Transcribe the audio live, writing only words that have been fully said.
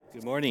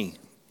Good morning.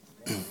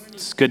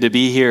 It's good to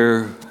be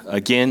here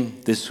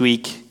again this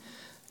week,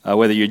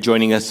 whether you're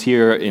joining us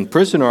here in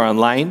person or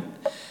online.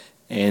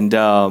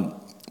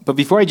 But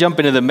before I jump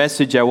into the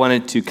message, I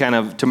wanted to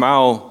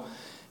tomorrow,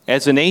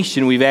 as a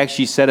nation, we've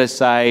actually set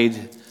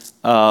aside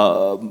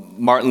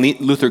Martin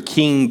Luther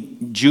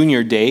King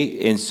Jr.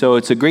 Day, and so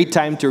it's a great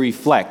time to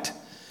reflect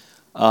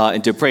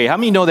and to pray. How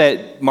many know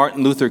that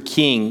Martin Luther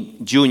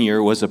King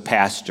Jr. was a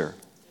pastor?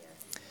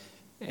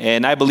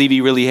 And I believe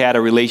he really had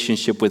a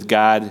relationship with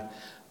God.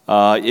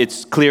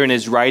 It's clear in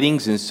his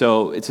writings, and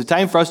so it's a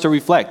time for us to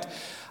reflect.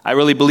 I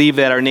really believe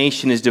that our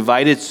nation is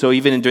divided, so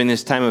even during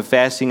this time of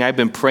fasting, I've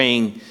been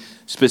praying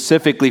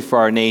specifically for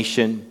our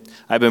nation.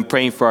 I've been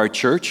praying for our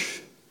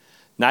church,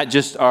 not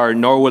just our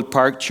Norwood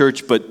Park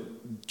church,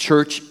 but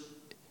church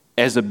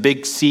as a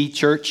big C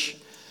church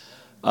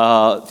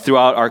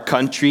throughout our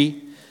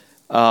country.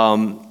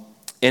 And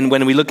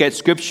when we look at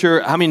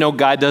Scripture, how many know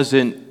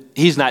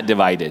He's not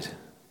divided?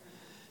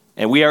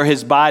 And we are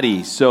his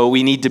body, so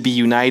we need to be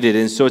united.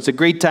 And so it's a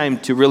great time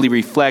to really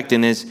reflect.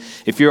 And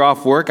if you're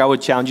off work, I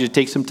would challenge you to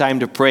take some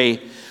time to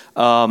pray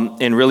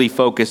and really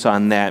focus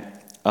on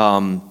that.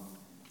 Well,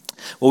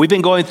 we've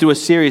been going through a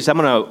series. I'm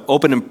going to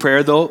open in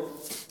prayer, though,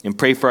 and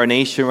pray for our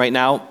nation right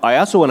now. I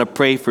also want to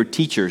pray for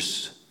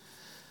teachers.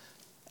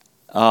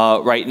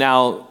 Right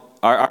now,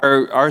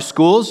 our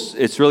schools,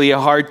 it's really a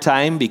hard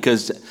time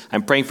because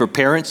I'm praying for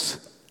parents.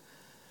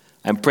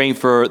 I'm praying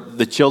for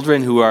the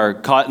children who are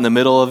caught in the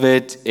middle of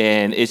it,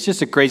 and it's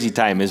just a crazy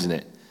time, isn't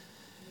it?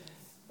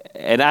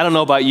 And I don't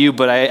know about you,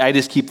 but I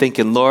just keep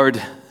thinking, Lord,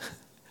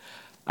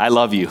 I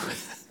love you. Amen.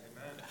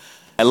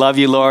 I love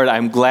you, Lord.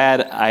 I'm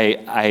glad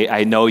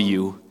I know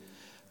you.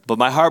 But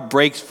my heart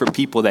breaks for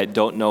people that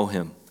don't know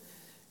him.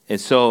 And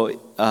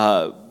so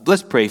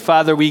let's pray.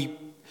 Father, we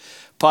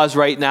pause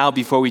right now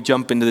before we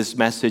jump into this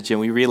message, and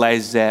we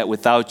realize that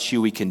without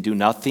you, we can do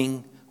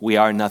nothing. We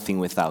are nothing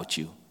without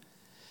you.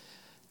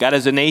 God,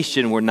 as a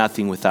nation, we're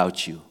nothing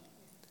without you.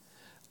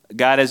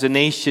 God, as a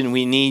nation,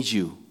 we need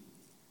you.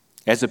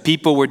 As a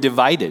people, we're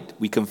divided.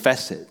 We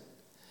confess it.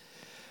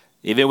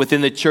 Even within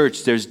the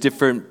church,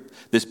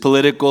 this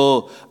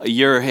political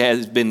year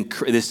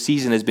this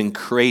season has been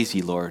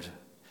crazy, Lord.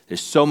 There's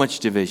so much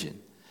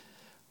division.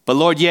 But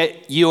Lord,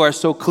 yet you are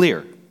so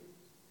clear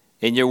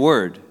in your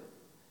word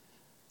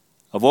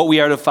of what we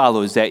are to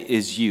follow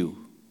is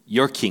you,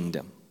 your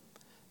kingdom,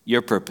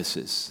 your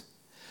purposes.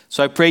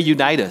 So I pray,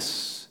 unite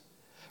us.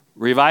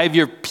 Revive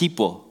your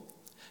people.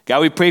 God,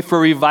 we pray for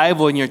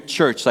revival in your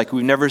church like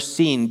we've never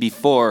seen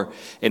before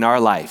in our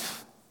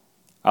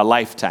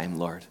lifetime,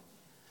 Lord.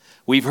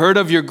 We've heard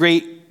of your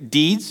great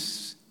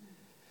deeds.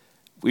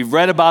 We've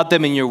read about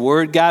them in your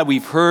word, God.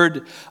 We've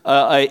heard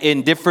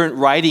in different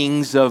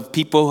writings of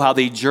people how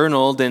they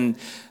journaled, and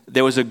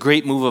there was a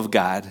great move of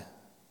God.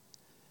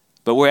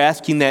 But we're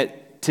asking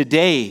that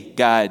today,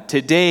 God,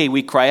 today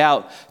we cry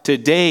out,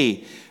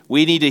 today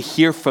we need to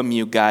hear from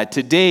you, God.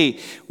 Today,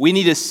 we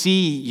need to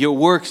see your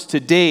works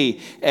today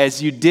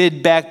as you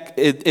did back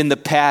in the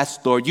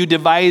past, Lord. You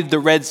divided the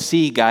Red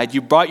Sea, God.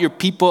 You brought your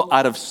people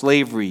out of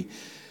slavery.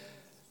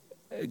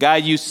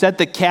 God, you set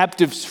the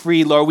captives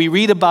free, Lord. We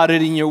read about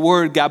it in your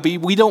word, God, but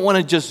we don't want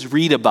to just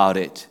read about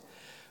it.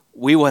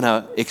 We want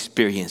to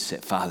experience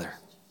it, Father.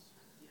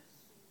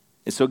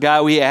 And so,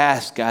 God, we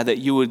ask, God, that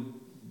you would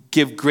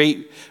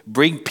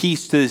bring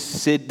peace to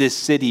this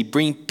city,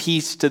 bring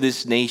peace to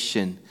this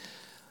nation.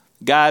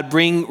 God,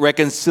 bring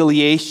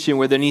reconciliation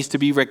where there needs to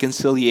be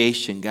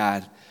reconciliation,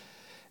 God.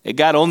 And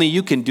God, only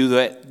you can do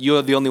that. You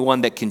are the only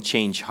one that can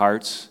change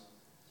hearts.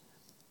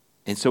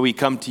 And so we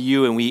come to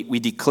you and we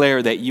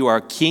declare that you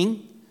are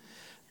King,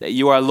 that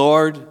you are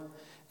Lord.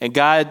 And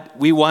God,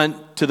 we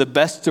want to the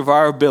best of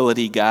our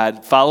ability,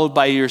 God, followed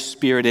by your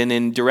Spirit and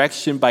in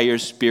direction by your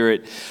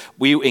Spirit,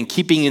 in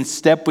keeping in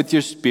step with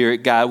your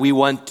Spirit, God, we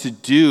want to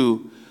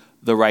do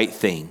the right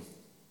thing.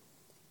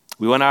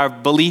 We want our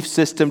belief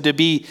system to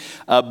be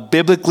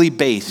biblically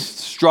based,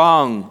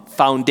 strong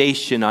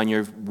foundation on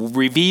your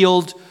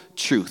revealed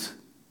truth,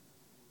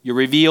 your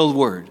revealed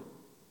word.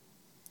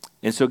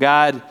 And so,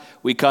 God,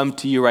 we come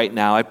to you right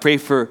now. I pray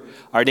for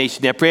our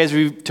nation. I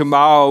pray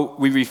tomorrow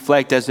we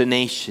reflect as a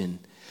nation.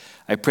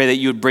 I pray that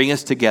you would bring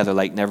us together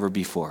like never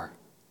before.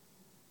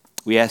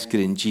 We ask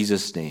it in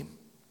Jesus' name.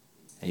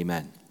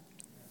 Amen.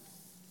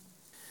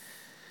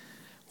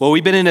 Well,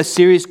 we've been in a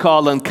series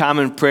called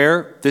Uncommon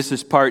Prayer. This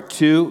is part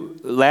 2.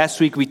 Last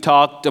week we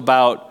talked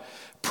about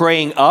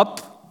praying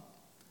up.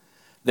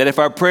 That if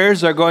our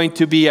prayers are going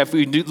to be, if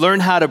we learn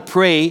how to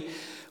pray,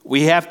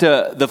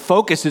 the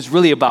focus is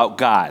really about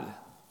God.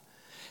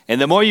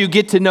 And the more you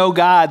get to know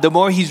God, the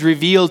more he's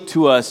revealed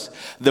to us,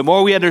 the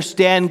more we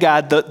understand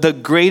God, the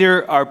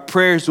greater our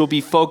prayers will be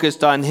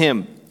focused on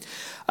him.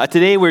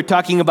 Today we're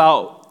talking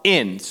about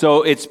in.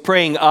 So it's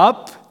praying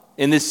up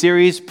in this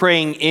series,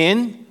 praying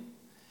in.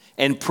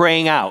 And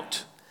praying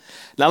out.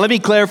 Now, let me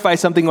clarify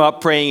something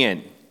about praying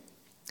in.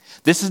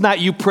 This is not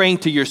you praying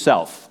to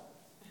yourself.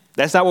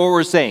 That's not what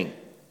we're saying.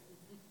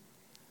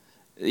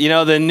 You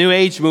know, the New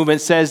Age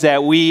movement says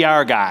that we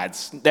are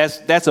gods.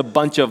 That's a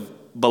bunch of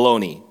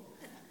baloney.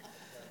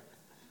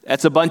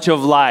 That's a bunch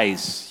of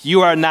lies.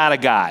 You are not a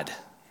God.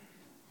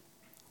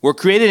 We're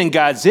created in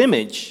God's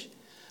image,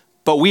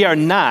 but we are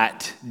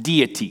not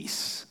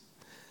deities.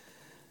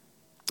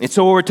 And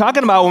so what we're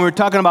talking about when we're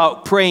talking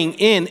about praying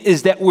in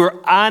is that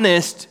we're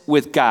honest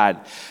with God.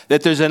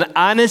 That there's an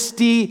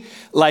honesty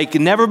like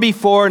never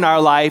before in our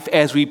life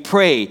as we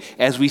pray,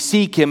 as we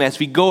seek Him, as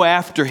we go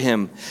after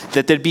Him.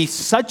 That there'd be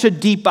such a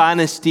deep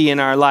honesty in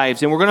our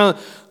lives. And we're going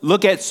to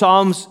look at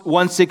Psalms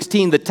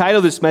 116. The title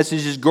of this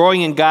message is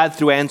Growing in God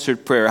Through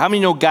Answered Prayer. How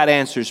many know God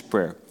answers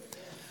prayer?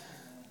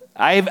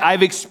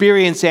 I've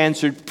experienced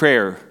answered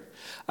prayer.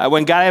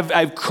 When God,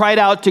 I've cried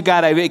out to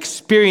God, I've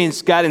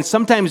experienced God, and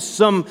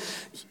sometimes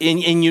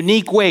in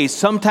unique ways.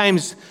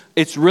 Sometimes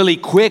it's really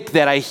quick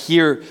that I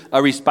hear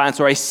a response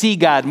or I see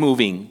God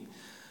moving.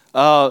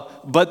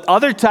 But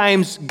other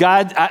times,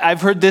 God,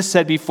 I've heard this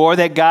said before,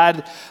 that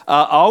God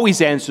always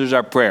answers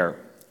our prayer.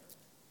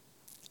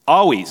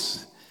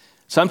 Always.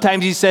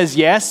 Sometimes He says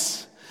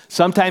yes,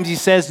 sometimes He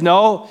says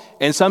no,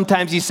 and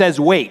sometimes He says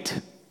wait.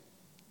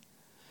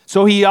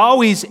 So He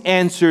always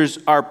answers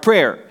our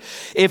prayer.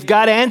 If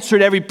God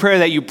answered every prayer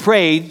that you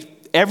prayed,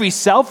 every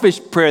selfish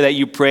prayer that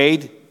you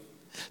prayed,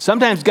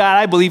 sometimes God,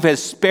 I believe,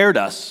 has spared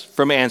us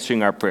from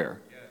answering our prayer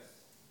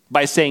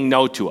by saying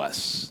no to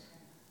us.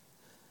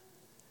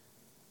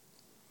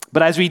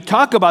 But as we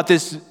talk about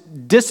this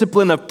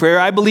discipline of prayer,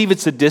 I believe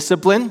it's a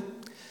discipline.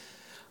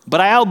 But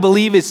I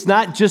believe it's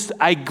not just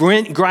I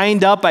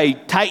grind up, I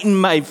tighten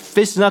my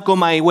fist knuckle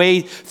my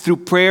way through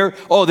prayer.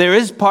 Oh, there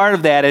is part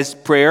of that as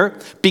prayer.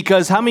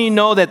 Because how many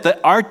know that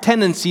our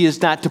tendency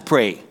is not to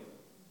pray?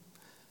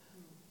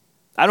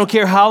 I don't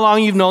care how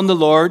long you've known the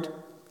Lord.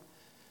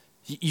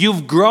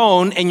 You've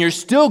grown and you're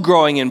still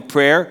growing in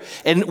prayer.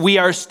 And we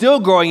are still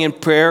growing in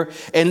prayer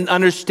and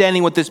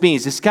understanding what this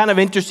means. It's kind of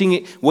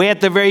interesting way at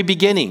the very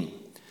beginning.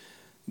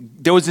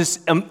 There was this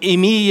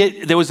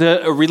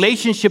a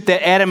relationship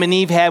that Adam and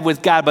Eve had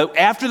with God. But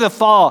after the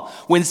fall,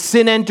 when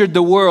sin entered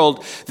the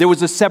world, there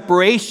was a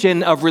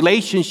separation of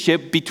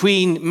relationship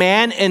between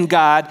man and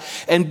God.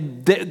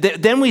 And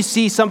then we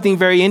see something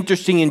very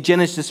interesting in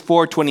Genesis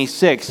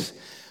 4:26.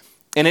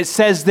 And it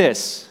says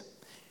this.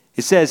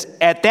 It says,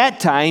 at that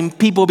time,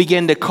 people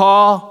began to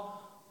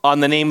call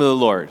on the name of the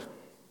Lord.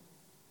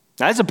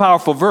 Now, that's a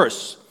powerful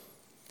verse.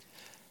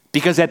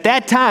 Because at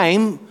that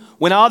time,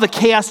 when all the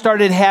chaos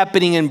started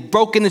happening and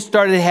brokenness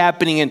started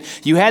happening, and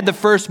you had the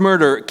first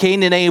murder,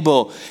 Cain and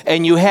Abel,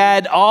 and you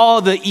had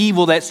all the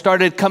evil that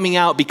started coming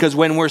out, because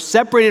when we're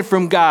separated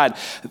from God,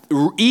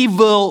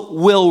 evil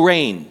will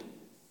reign.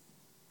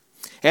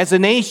 As a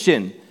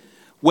nation,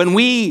 when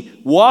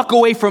we walk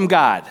away from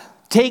God,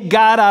 take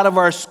God out of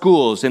our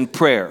schools in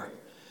prayer,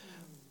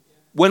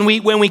 when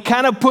we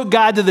kind of put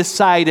God to the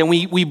side and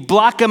we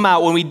block Him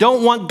out, when we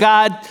don't want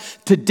God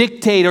to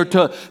dictate or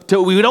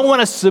we don't want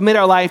to submit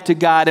our life to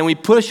God and we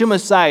push Him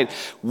aside,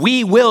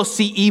 we will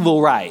see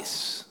evil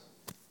rise.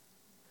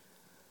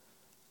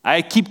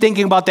 I keep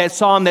thinking about that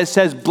psalm that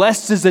says,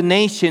 blessed is the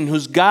nation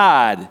whose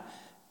God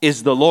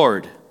is the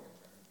Lord.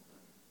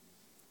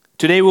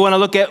 Today we want to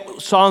look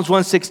at Psalms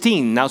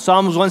 116. Now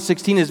Psalms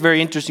 116 is a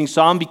very interesting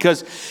psalm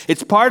because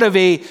it's part of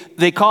they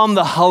call them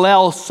the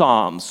Hallel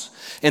Psalms.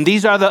 And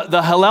these are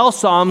the Hallel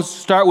Psalms,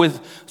 start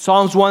with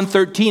Psalms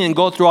 113 and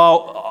go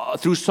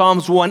through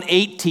Psalms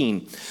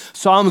 118.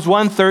 Psalms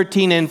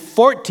 113 and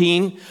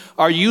 14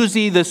 are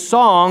usually the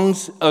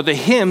songs or the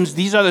hymns.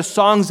 These are the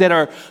songs that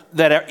are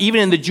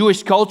even in the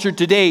Jewish culture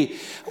today.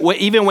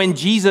 Even when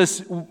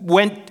Jesus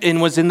went and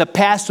was in the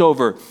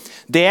Passover,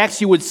 they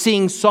actually would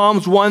sing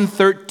Psalms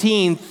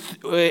 113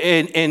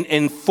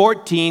 and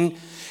 14.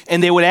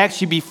 And they would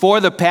actually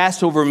before the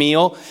Passover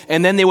meal,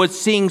 and then they would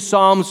sing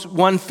Psalms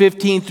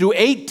 115 through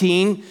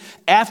 18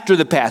 after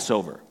the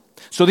Passover.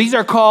 So these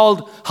are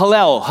called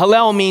Hallel.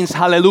 Hallel means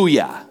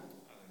hallelujah.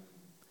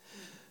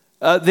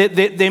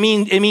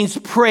 It means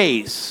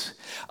praise.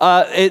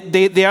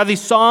 They are the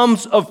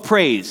Psalms of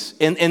praise.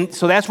 And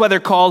so that's why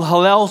they're called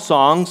Hallel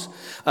songs.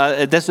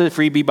 That's a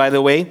freebie, by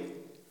the way.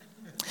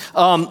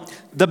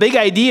 The big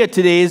idea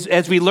today is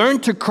as we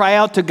learn to cry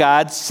out to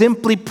God,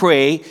 simply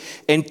pray,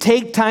 and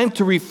take time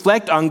to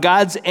reflect on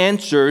God's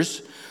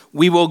answers,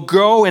 we will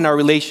grow in our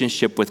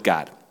relationship with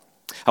God.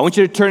 I want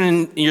you to turn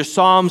in your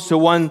Psalms to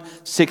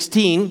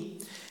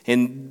 116,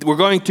 and we're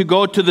going to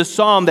go to the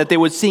psalm that they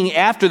would sing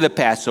after the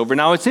Passover.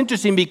 Now, it's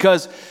interesting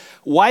because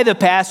why the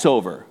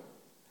Passover?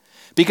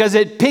 Because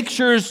it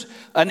pictures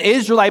an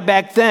Israelite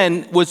back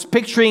then was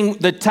picturing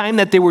the time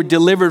that they were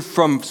delivered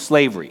from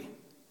slavery.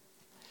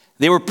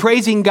 They were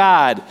praising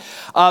God.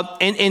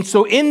 And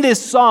so in this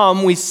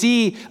psalm, we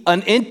see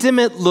an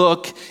intimate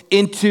look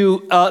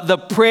into the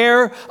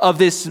prayer of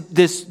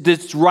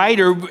this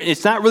writer.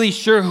 It's not really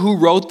sure who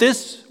wrote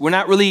this. We're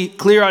not really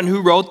clear on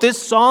who wrote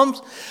this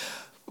psalms.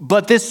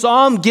 But this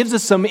psalm gives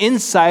us some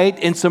insight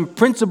and some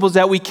principles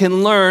that we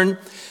can learn,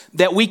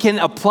 that we can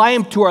apply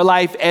them to our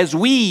life as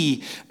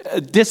we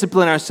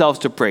discipline ourselves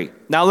to pray.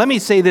 Now, let me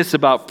say this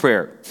about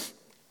prayer.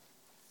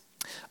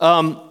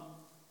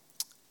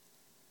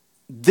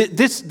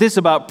 This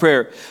about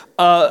prayer.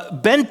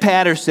 Ben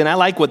Patterson, I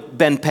like what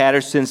Ben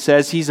Patterson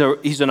says. He's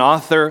an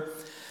author,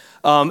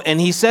 and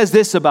he says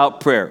this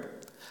about prayer.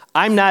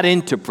 I'm not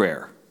into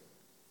prayer.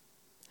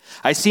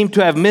 I seem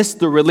to have missed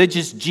the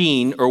religious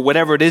gene or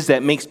whatever it is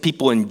that makes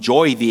people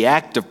enjoy the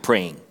act of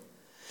praying.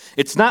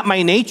 It's not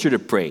my nature to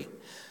pray.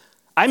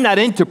 I'm not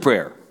into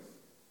prayer.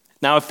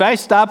 Now, if I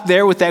stop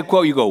there with that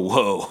quote, you go,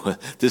 whoa,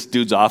 this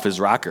dude's off his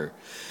rocker.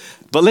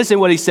 But listen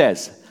what he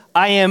says.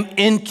 I am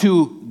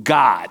into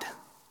God.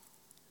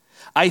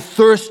 I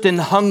thirst and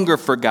hunger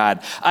for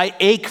God. I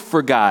ache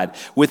for God.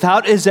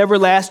 Without his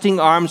everlasting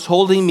arms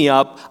holding me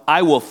up,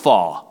 I will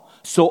fall.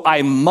 So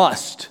I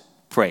must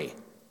pray.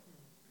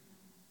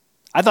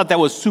 I thought that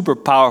was super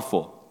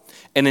powerful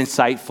and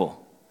insightful.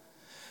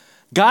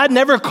 God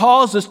never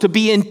calls us to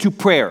be into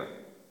prayer.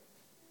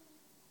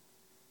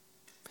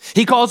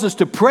 He calls us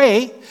to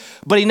pray,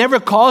 but he never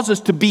calls us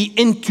to be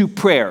into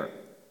prayer.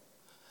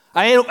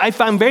 I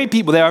find there are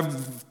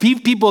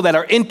people that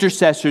are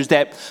intercessors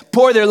that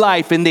pour their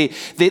life and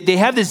they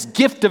have this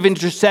gift of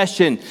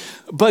intercession,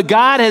 but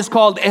God has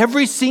called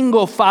every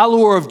single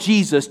follower of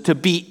Jesus to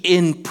be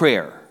in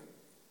prayer,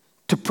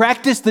 to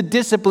practice the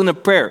discipline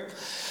of prayer.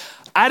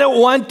 I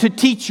don't want to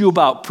teach you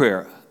about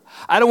prayer.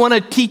 I don't want to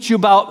teach you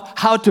about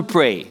how to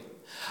pray.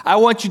 I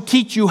want to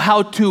teach you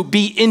how to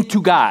be into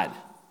God.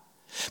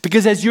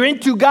 Because as you're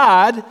into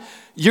God,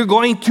 you're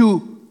going to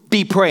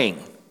be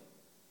praying.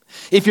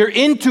 If you're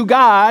into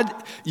God,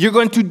 you're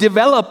going to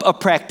develop a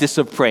practice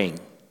of praying.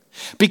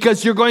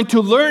 Because you're going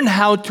to learn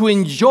how to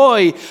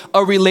enjoy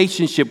a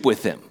relationship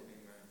with him.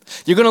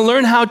 You're going to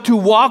learn how to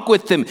walk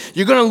with him.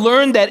 You're going to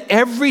learn that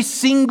every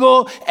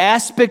single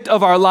aspect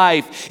of our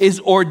life is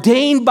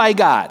ordained by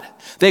God.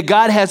 That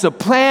God has a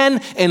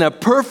plan and a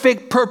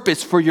perfect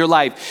purpose for your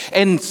life.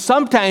 And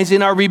sometimes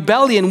in our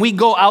rebellion, we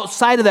go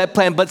outside of that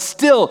plan. But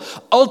still,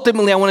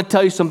 ultimately, I want to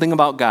tell you something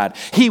about God.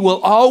 He will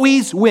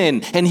always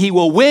win, and he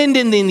will win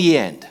in the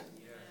end.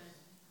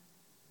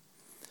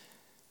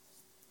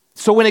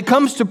 So when it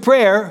comes to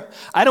prayer,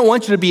 I don't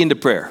want you to be into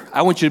prayer.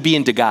 I want you to be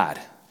into God.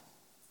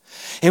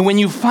 And when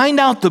you find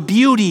out the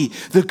beauty,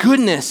 the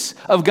goodness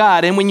of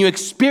God, and when you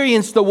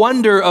experience the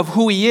wonder of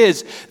who he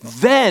is,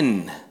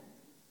 then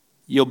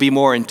you'll be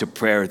more into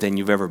prayer than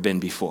you've ever been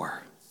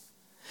before.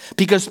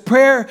 Because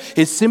prayer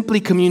is simply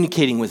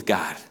communicating with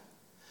God.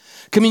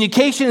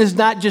 Communication is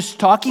not just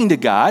talking to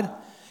God,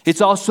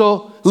 it's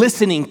also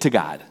listening to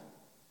God.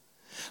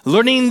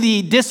 Learning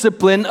the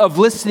discipline of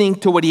listening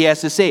to what he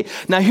has to say.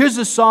 Now here's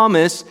the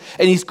psalmist,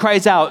 and he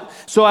cries out.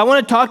 So I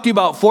want to talk to you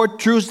about 4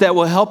 truths that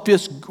will help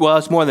us. Well,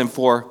 it's more than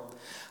 4.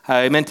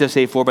 I meant to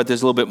say 4, but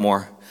there's a little bit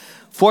more.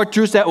 4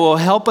 truths that will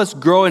help us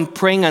grow in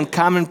praying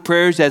uncommon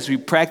prayers as we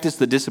practice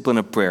the discipline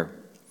of prayer.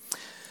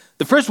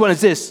 The first one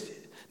is this.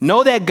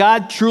 Know that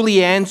God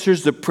truly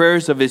answers the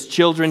prayers of his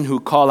children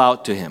who call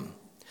out to him.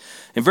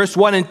 In verse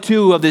 1 and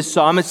 2 of this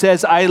psalm, it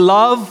says, I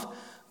love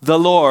the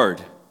Lord.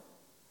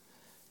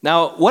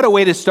 Now, what a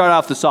way to start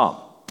off the psalm.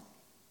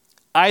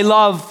 I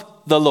love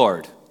the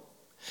Lord.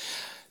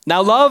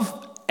 Now,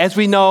 love, as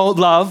we know,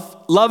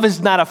 love is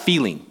not a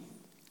feeling.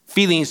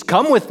 Feelings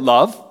come with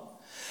love,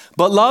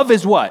 but love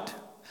is what?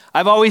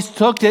 I've always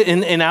took it,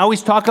 and I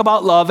always talk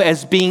about love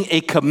as being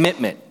a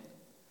commitment.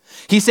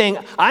 He's saying,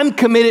 I'm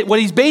committed. What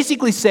he's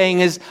basically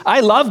saying is,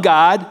 I love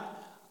God.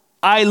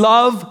 I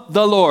love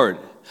the Lord.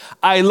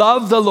 I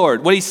love the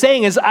Lord. What he's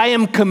saying is, I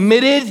am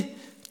committed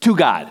to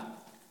God.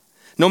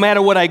 No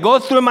matter what I go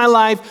through in my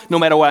life, no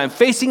matter what I'm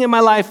facing in my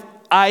life,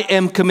 I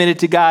am committed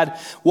to God.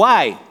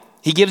 Why?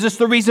 He gives us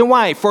the reason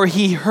why. For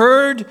he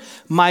heard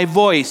my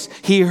voice.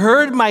 He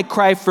heard my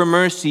cry for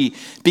mercy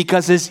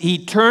because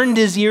he turned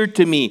his ear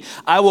to me.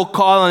 I will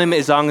call on him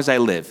as long as I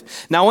live.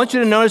 Now I want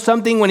you to notice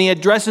something. When he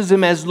addresses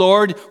him as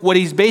Lord, what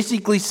he's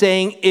basically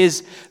saying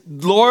is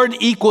Lord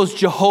equals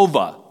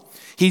Jehovah.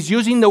 He's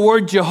using the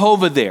word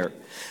Jehovah there.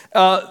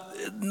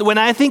 When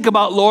I think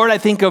about Lord, I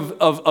think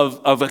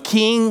of a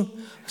king,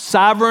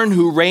 sovereign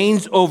who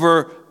reigns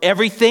over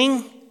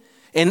everything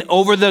and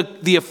over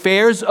the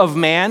affairs of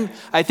man.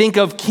 I think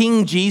of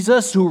King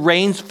Jesus who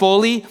reigns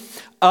fully.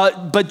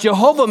 But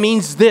Jehovah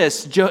means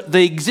this,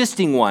 the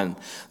existing one,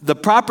 the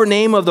proper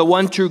name of the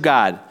one true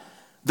God,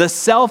 the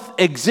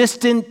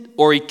self-existent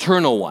or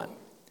eternal one.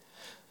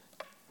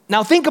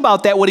 Now think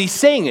about that. What he's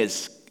saying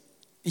is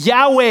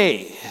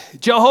Yahweh,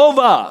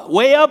 Jehovah,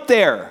 way up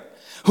there,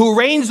 who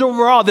reigns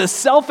over all, the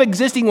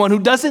self-existing one who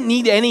doesn't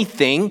need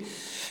anything,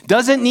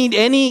 doesn't need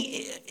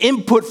any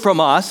input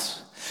from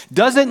us,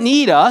 doesn't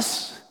need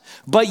us,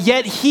 but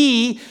yet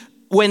he,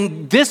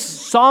 when this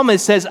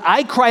psalmist says,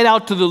 I cried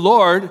out to the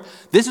Lord,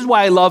 this is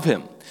why I love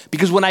him.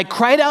 Because when I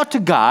cried out to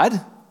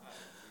God,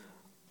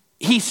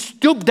 he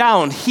stooped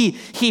down, he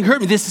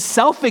heard me. This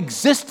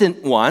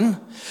self-existent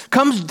one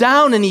comes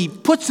down and he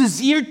puts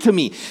his ear to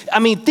me. I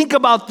mean, think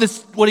about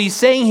this, what he's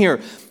saying here.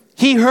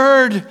 He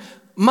heard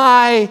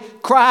my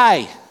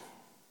cry.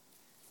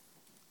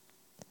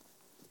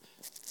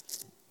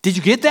 Did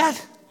you get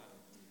that?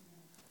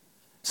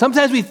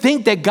 Sometimes we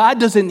think that God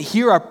doesn't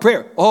hear our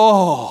prayer.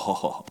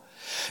 Oh,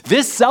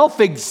 this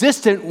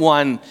self-existent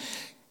one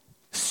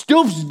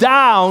stoops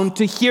down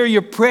to hear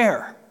your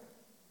prayer.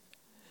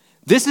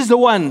 This is the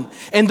one.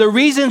 And the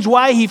reasons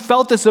why he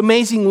felt this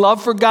amazing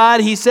love for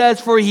God, he says,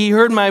 for he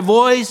heard my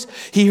voice,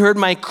 he heard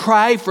my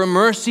cry for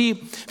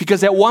mercy.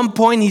 Because at one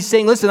point he's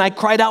saying, listen, I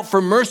cried out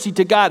for mercy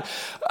to God.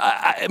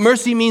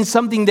 Mercy means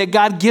something that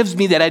God gives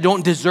me that I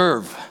don't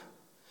deserve.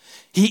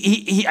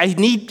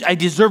 I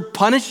deserve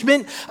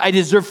punishment. I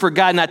deserve for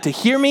God not to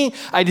hear me.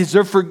 I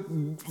deserve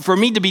for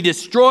me to be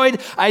destroyed.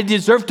 I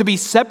deserve to be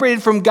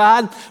separated from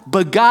God.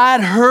 But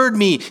God heard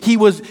me. He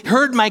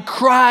heard my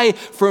cry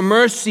for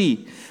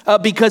mercy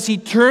because he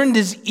turned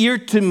his ear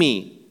to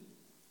me.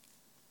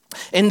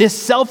 And this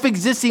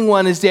self-existing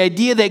one is the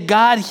idea that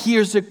God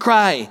hears a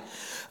cry.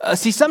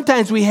 See,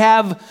 sometimes we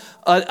have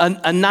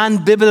a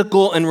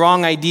non-biblical and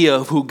wrong idea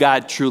of who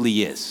God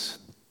truly is.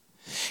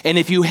 And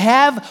if you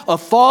have a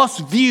false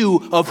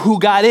view of who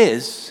God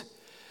is,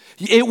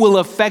 it will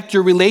affect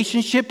your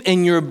relationship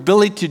and your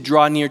ability to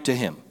draw near to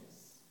him.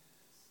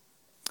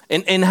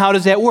 And how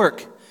does that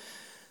work?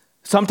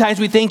 Sometimes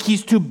we think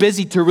he's too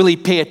busy to really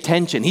pay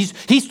attention.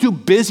 He's too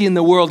busy in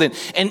the world.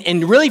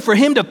 And really for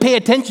him to pay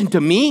attention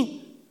to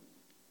me?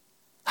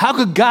 How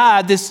could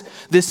God, this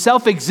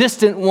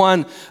self-existent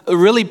one,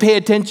 really pay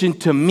attention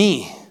to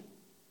me?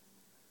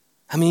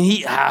 I mean,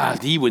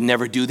 he would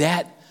never do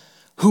that.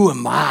 Who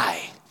am I?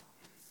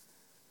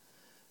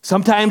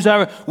 Sometimes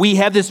we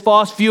have this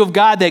false view of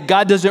God that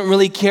God doesn't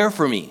really care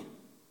for me.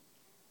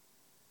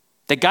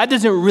 That God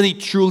doesn't really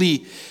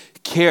truly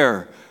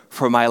care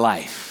for my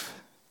life.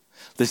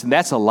 Listen,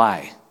 that's a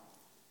lie.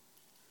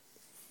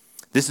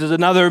 This is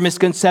another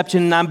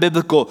misconception,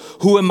 non-biblical.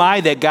 Who am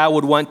I that God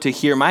would want to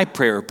hear my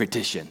prayer or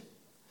petition?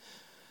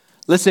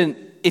 Listen,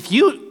 if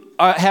you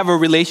have a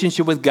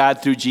relationship with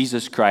God through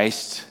Jesus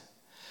Christ,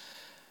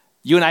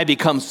 you and I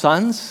become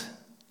sons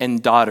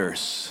and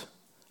daughters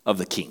of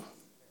the King.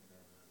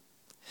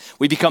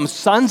 We become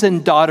sons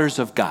and daughters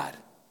of God.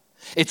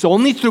 It's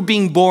only through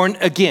being born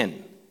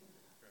again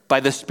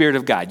by the Spirit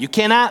of God. You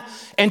cannot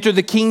enter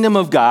the kingdom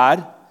of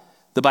God,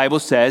 the Bible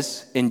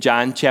says in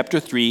John chapter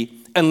 3,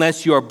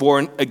 unless you are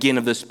born again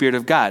of the Spirit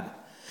of God.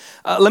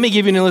 Let me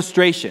give you an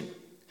illustration.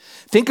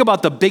 Think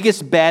about the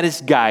biggest,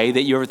 baddest guy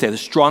that you ever think, the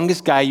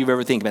strongest guy you've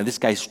ever think, man, this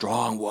guy's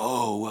strong,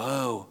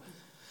 whoa.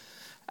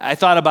 I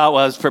thought about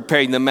while I was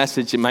preparing the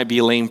message, it might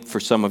be lame for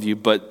some of you,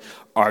 but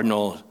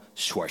Arnold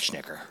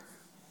Schwarzenegger.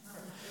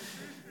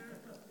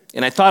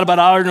 And I thought about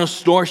Arnold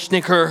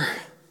Schwarzenegger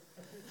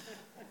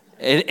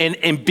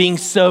and being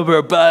so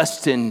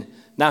robust, and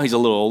now he's a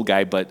little old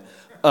guy, but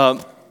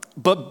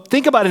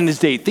think about in his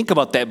day, think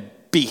about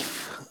that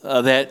beef,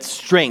 that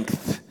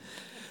strength,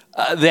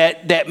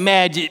 that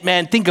magic,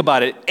 man, think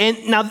about it.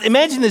 And now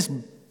imagine this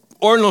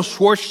Arnold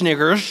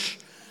Schwarzenegger,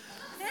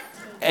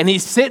 and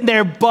he's sitting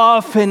there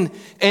buff, and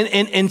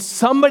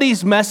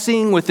somebody's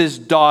messing with his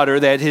daughter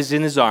that is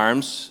in his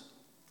arms.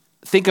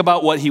 Think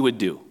about what he would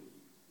do.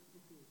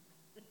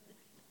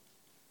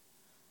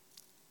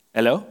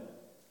 Hello?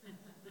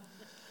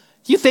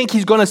 You think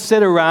he's going to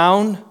sit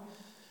around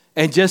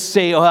and just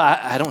say, oh,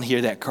 I don't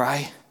hear that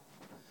cry?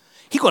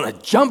 He's going to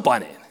jump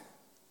on it.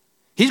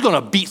 He's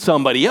going to beat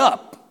somebody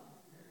up.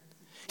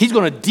 He's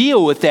going to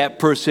deal with that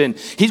person.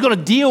 He's going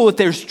to deal with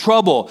their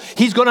trouble.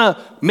 He's going to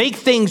make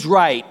things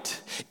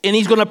right. And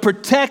he's going to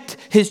protect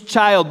his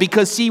child.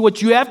 Because, see,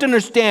 what you have to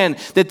understand,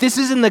 that this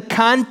is in the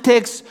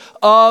context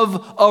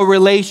of a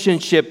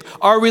relationship.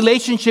 Our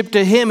relationship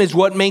to him is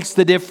what makes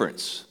the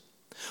difference.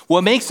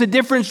 What makes the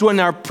difference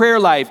in our prayer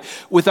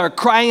life, with our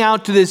crying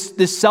out to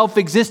this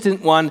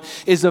self-existent one,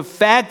 is the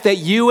fact that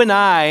you and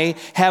I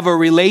have a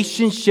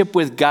relationship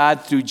with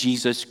God through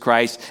Jesus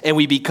Christ, and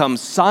we become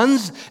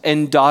sons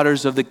and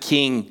daughters of the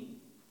King.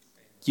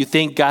 You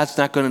think God's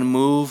not going to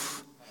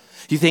move?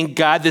 You think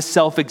God, this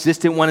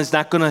self-existent one, is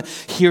not going to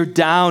hear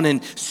down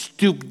and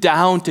stoop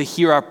down to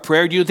hear our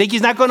prayer? Do you think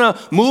he's not going to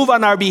move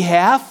on our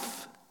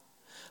behalf?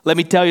 Let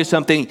me tell you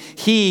something.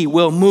 He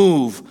will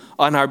move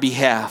on our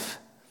behalf.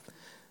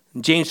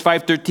 James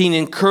 5:13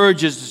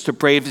 encourages us to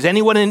pray. If there's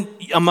anyone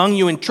among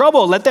you in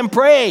trouble, let them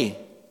pray.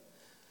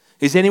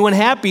 Is anyone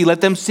happy?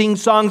 Let them sing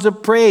songs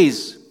of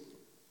praise.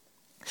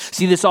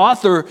 See, this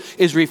author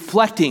is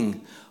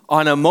reflecting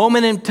on a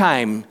moment in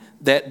time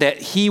that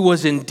he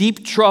was in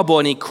deep trouble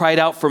and he cried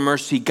out for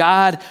mercy.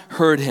 God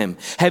heard him.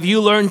 Have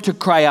you learned to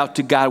cry out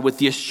to God with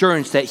the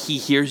assurance that he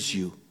hears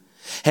you?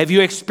 Have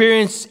you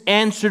experienced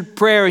answered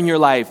prayer in your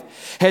life?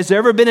 Has there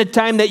ever been a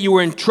time that you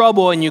were in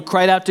trouble and you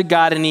cried out to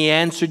God and he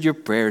answered your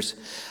prayers?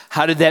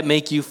 How did that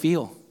make you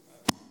feel?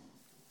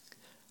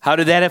 How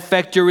did that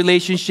affect your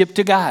relationship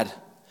to God?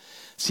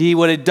 See,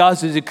 what it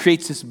does is it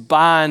creates this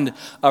bond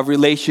of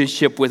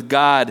relationship with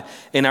God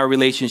and our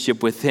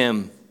relationship with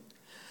him.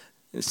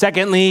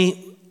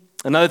 Secondly,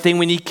 another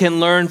thing can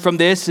learn from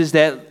this is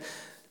that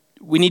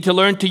we need to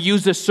learn to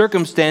use the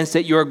circumstance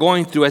that you are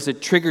going through as a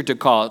trigger to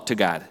call to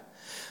God.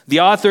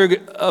 The author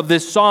of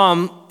this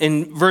psalm,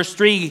 in verse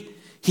 3,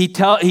 he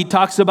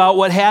talks about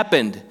what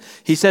happened.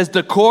 He says,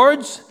 the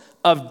cords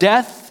of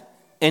death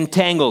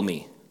entangle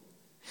me.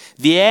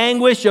 The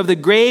anguish of the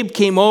grave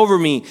came over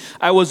me.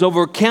 I was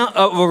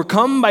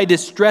overcome by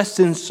distress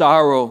and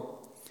sorrow.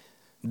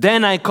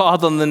 Then I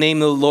called on the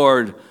name of the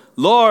Lord.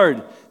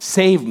 Lord,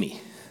 save me.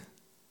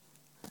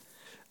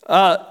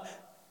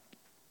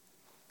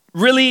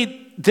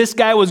 Really, this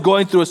guy was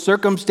going through a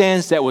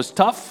circumstance that was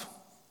tough.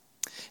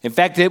 In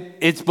fact,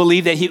 it's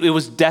believed that it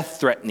was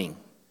death-threatening.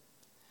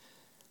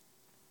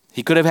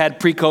 He could have had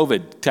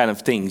pre-COVID kind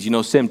of things,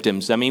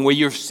 symptoms. I mean, where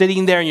you're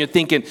sitting there and you're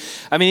thinking,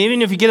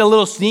 even if you get a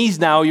little sneeze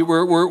now,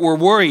 we're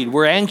worried.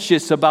 We're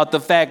anxious about the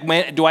fact,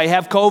 man, do I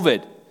have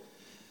COVID?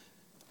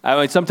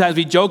 Sometimes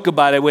we joke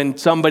about it when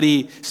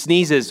somebody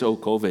sneezes, oh,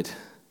 COVID.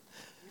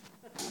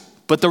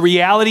 But the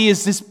reality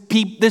is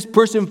this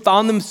person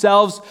found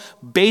themselves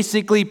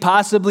basically,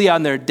 possibly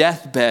on their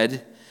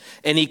deathbed,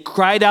 and he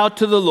cried out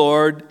to the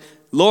Lord,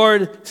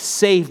 Lord,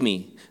 save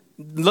me.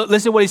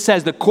 Listen to what he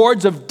says. The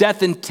cords of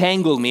death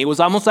entangled me. It was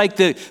almost like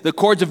the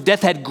cords of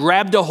death had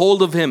grabbed a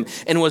hold of him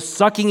and was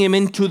sucking him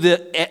into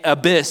the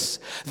abyss.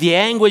 The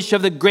anguish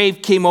of the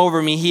grave came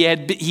over me.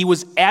 He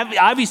was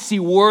obviously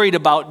worried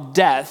about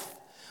death.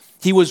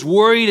 He was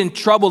worried and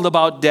troubled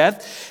about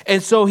death.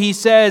 And so he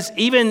says,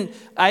 even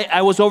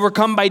I was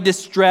overcome by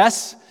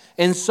distress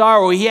and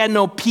sorrow. He had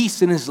no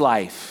peace in his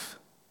life.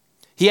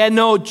 He had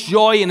no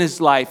joy in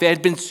his life. It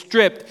had been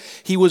stripped.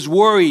 He was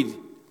worried.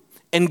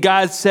 And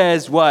God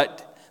says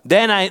what?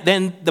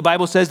 Then the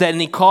Bible says that, and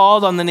he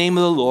called on the name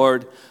of the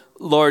Lord,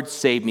 Lord,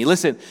 save me.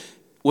 Listen,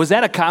 was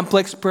that a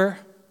complex prayer?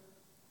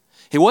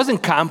 It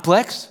wasn't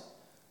complex.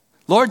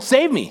 Lord,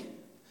 save me.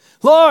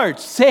 Lord,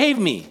 save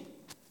me.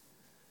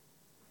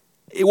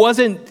 It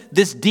wasn't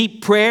this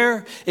deep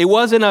prayer. It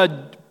wasn't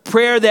a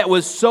prayer that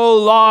was so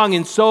long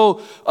and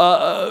so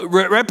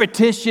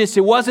repetitious.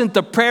 It wasn't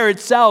the prayer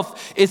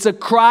itself. It's a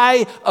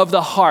cry of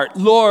the heart.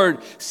 Lord,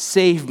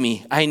 save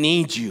me. I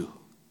need you.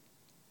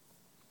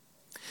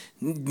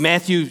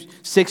 Matthew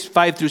 6,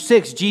 5 through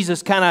 6,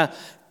 Jesus kind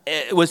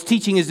of was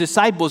teaching his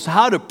disciples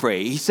how to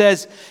pray. He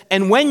says,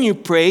 and when you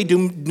pray,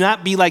 do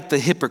not be like the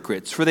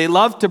hypocrites, for they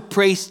love to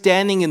pray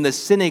standing in the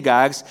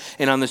synagogues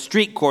and on the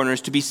street corners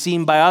to be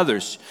seen by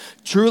others.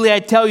 Truly,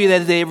 I tell you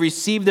that they have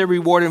received their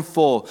reward in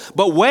full.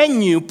 But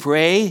when you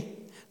pray,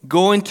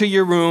 go into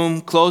your room,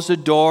 close the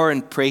door,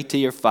 and pray to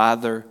your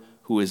Father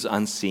who is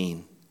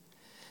unseen.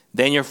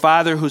 Then your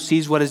Father who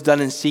sees what is done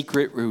in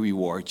secret will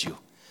reward you.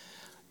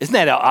 Isn't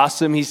that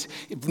awesome?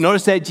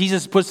 Notice that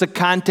Jesus puts the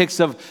context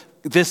of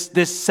this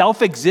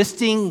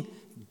self-existing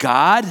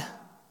God,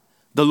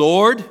 the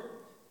Lord,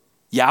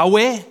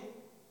 Yahweh.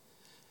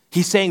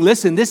 He's saying,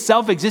 listen, this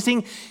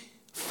self-existing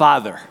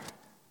Father.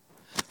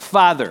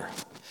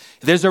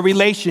 There's a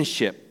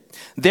relationship.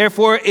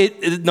 Therefore,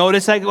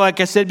 notice, like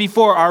I said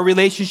before, our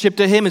relationship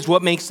to him is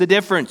what makes the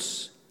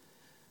difference.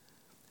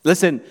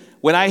 Listen,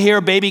 when I hear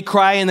a baby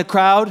cry in the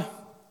crowd,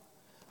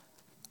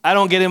 I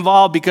don't get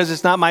involved because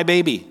it's not my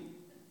baby.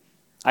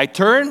 I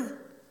turn.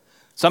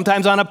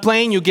 Sometimes on a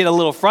plane, you get a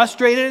little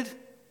frustrated, a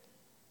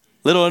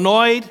little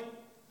annoyed.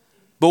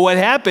 But what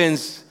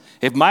happens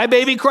if my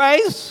baby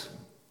cries?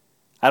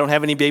 I don't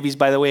have any babies,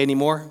 by the way,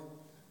 anymore.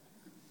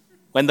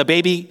 When the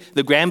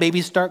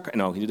grandbabies start crying.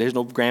 No, there's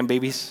no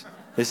grandbabies.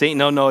 This ain't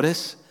no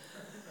notice.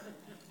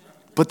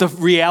 But the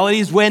reality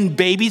is when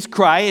babies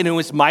cry and it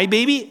was my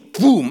baby,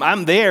 boom,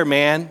 I'm there,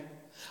 man.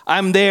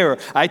 I'm there.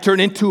 I turn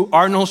into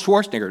Arnold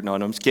Schwarzenegger. No,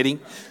 I'm just kidding.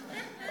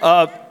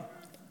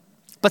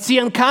 But see,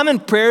 uncommon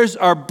prayers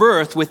are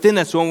birthed within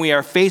us when we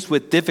are faced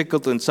with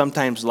difficult and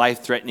sometimes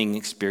life-threatening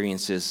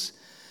experiences.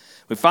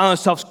 We find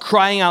ourselves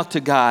crying out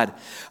to God.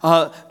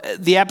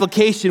 The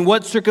application,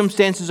 what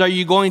circumstances are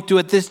you going through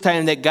at this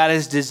time that God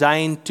has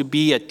designed to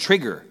be a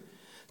trigger,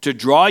 to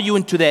draw you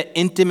into that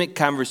intimate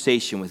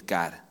conversation with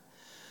God?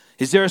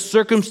 Is there a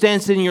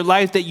circumstance in your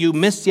life that you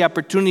missed the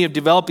opportunity of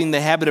developing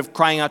the habit of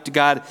crying out to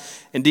God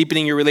and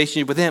deepening your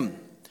relationship with him?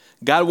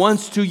 God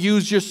wants to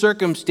use your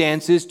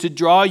circumstances to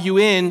draw you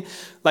in,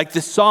 like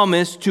the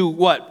psalmist, to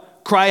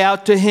what? Cry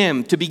out to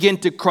him, to begin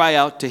to cry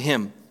out to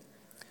him.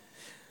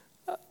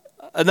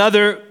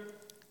 Another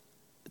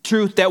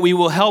truth that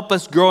will help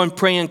us grow in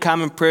praying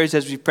uncommon prayers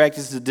as we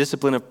practice the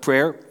discipline of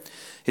prayer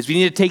is we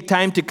need to take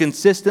time to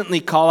consistently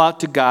call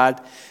out to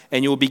God,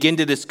 and you will begin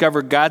to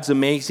discover God's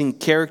amazing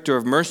character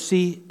of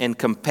mercy and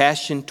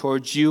compassion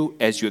towards you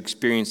as you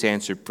experience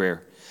answered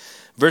prayer.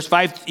 Verse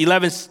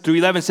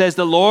 5:11 says,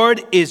 the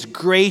Lord is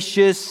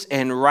gracious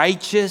and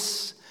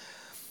righteous.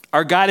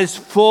 Our God is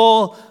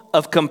full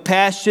of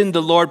compassion.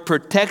 The Lord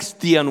protects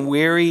the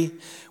unwary.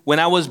 When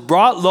I was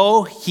brought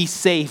low, he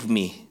saved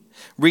me.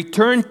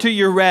 Return to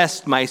your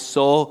rest, my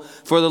soul,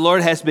 for the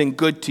Lord has been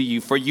good to you.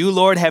 For you,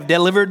 Lord, have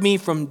delivered me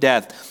from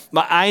death,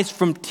 my eyes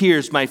from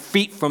tears, my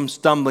feet from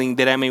stumbling,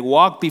 that I may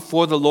walk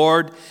before the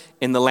Lord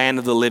in the land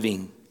of the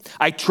living.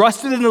 I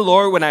trusted in the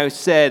Lord when I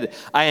said,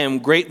 I am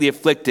greatly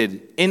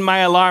afflicted. In my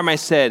alarm, I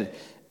said,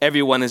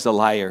 everyone is a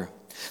liar.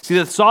 See,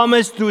 the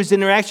psalmist, through his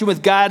interaction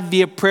with God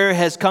via prayer,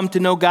 has come to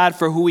know God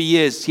for who he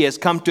is. He has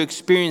come to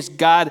experience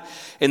God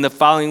in the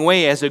following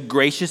way: as a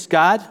gracious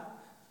God,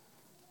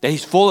 that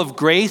he's full of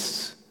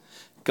grace,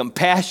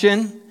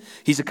 compassion.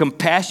 He's a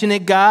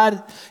compassionate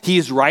God. He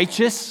is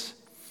righteous.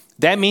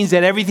 That means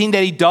that everything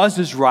that he does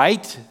is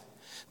right,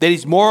 that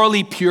he's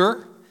morally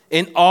pure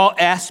in all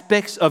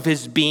aspects of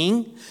his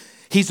being.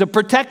 He's a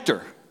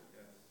protector.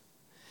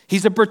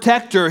 He's a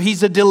protector.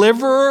 He's a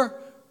deliverer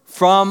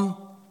from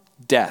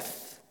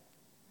death.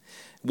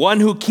 One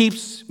who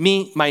keeps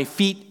my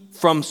feet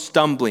from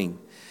stumbling.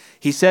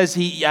 He says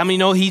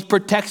he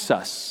protects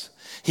us.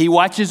 He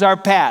watches our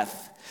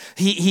path.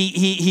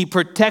 He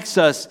protects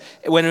us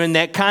when we're in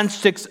that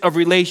context of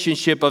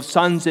relationship of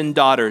sons and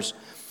daughters.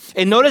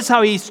 And notice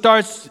how he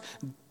starts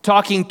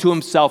talking to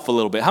himself a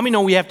little bit. How many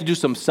know we have to do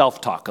some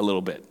self-talk a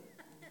little bit?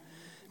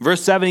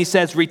 Verse 7, he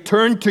says,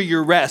 "Return to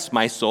your rest,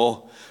 my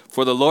soul,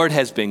 for the Lord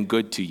has been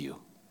good to you."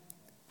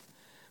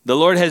 The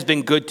Lord has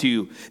been good to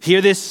you. Here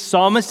this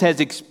psalmist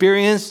has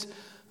experienced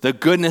the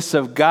goodness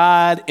of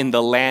God in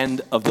the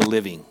land of the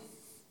living.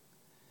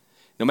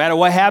 No matter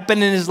what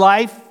happened in his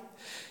life,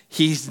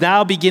 he's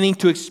now beginning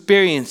to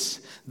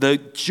experience the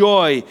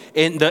joy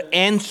and the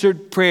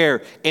answered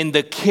prayer and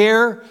the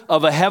care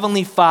of a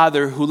heavenly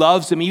Father who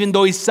loves him. Even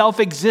though he's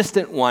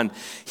self-existent one,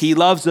 he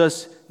loves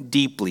us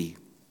deeply.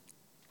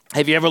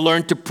 Have you ever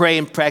learned to pray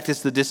and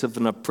practice the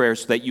discipline of prayer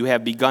so that you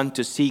have begun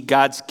to see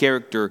God's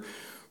character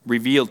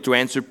revealed through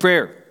answered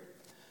prayer?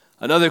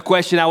 Another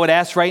question I would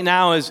ask right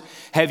now is,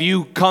 have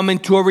you come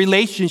into a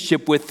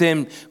relationship with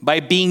him by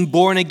being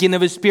born again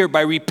of his Spirit,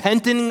 by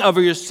repenting of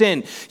your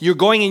sin? You're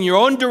going in your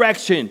own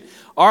direction.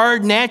 Our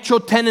natural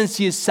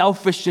tendency is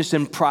selfishness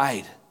and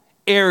pride,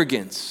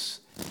 arrogance.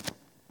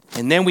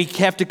 And then we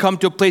have to come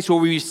to a place where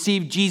we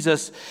receive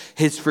Jesus,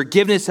 his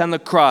forgiveness on the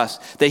cross,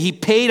 that he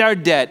paid our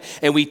debt,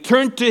 and we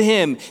turn to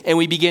him and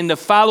we begin to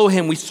follow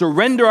him. We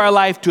surrender our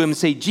life to him and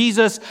say,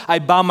 "Jesus, I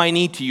bow my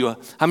knee to you."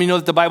 How many know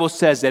that the Bible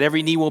says that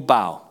every knee will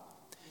bow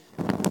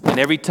and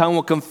every tongue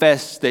will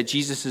confess that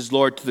Jesus is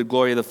Lord to the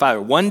glory of the Father?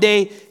 One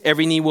day,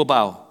 every knee will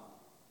bow.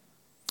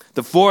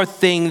 The fourth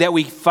thing that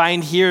we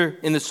find here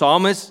in the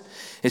psalmist,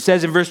 it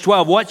says in verse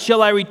 12, "What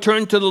shall I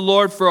return to the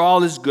Lord for all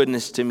his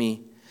goodness to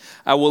me?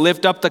 I will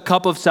lift up the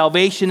cup of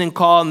salvation and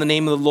call on the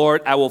name of the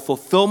Lord. I will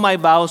fulfill my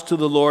vows to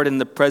the Lord in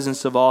the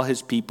presence of all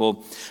his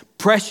people.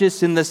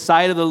 Precious in the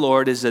sight of the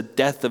Lord is the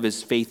death of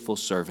his faithful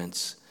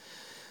servants."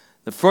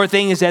 The fourth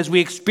thing is, as we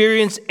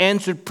experience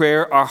answered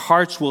prayer, our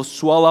hearts will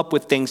swell up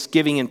with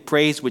thanksgiving and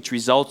praise, which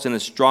results in a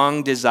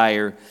strong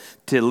desire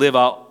to live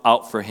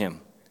out for him.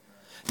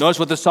 Notice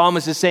what the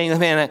psalmist is saying.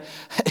 Man,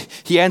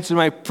 he answered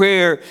my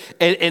prayer.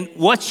 And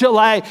what shall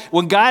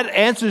when God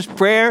answers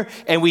prayer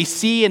and we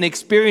see and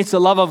experience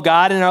the love of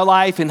God in our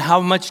life and how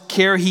much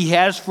care he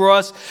has for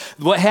us,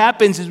 what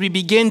happens is we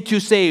begin to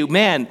say,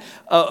 man,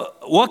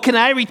 what can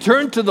I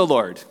return to the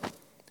Lord?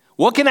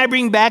 What can I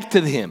bring back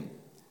to him?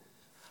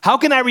 How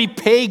can I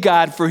repay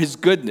God for his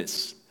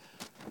goodness?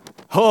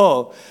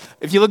 Oh,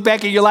 if you look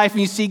back at your life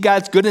and you see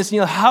God's goodness,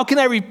 how can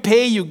I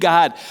repay you,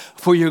 God,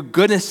 for your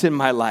goodness in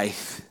my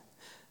life?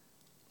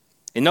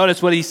 And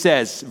notice what he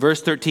says,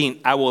 verse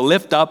 13, "I will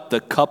lift up the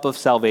cup of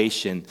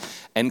salvation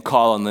and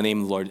call on the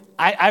name of the Lord."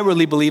 I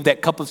really believe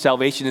that cup of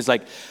salvation is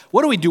like,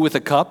 what do we do with a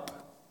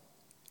cup?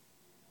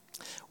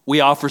 We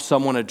offer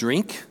someone a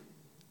drink.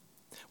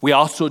 We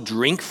also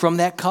drink from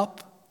that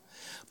cup.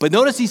 But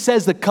notice he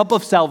says the cup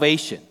of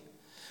salvation.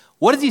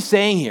 What is he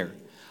saying here?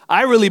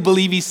 I really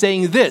believe he's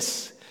saying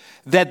this,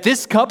 that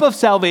this cup of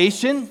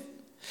salvation,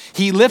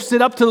 he lifts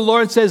it up to the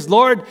Lord and says,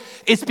 "Lord,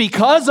 it's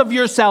because of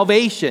your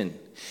salvation.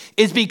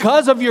 It's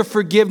because of your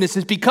forgiveness.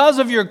 It's because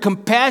of your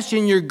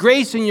compassion, your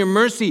grace, and your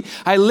mercy.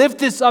 I lift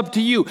this up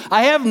to you.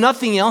 I have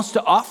nothing else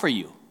to offer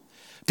you."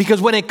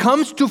 Because when it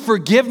comes to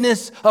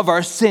forgiveness of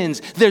our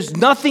sins, there's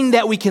nothing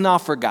that we can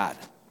offer God.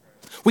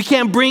 We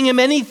can't bring him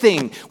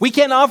anything. We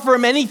can't offer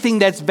him anything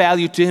that's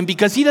value to him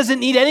because he doesn't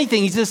need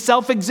anything. He's a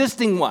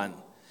self-existing one.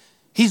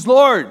 He's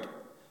Lord,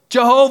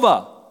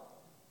 Jehovah.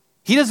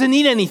 He doesn't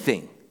need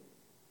anything.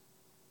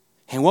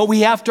 And what we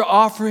have to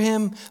offer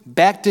him,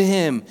 back to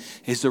him,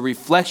 is a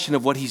reflection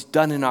of what he's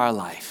done in our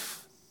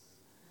life.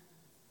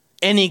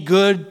 Any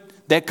good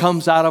that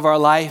comes out of our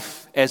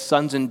life as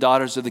sons and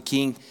daughters of the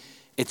King,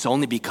 it's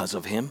only because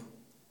of him.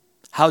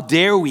 How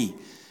dare we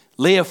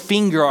lay a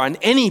finger on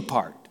any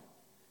part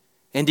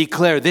and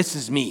declare, "This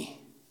is me"?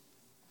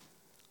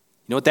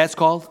 You know what that's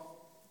called?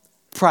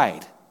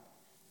 Pride.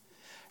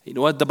 You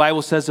know what the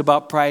Bible says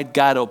about pride?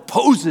 God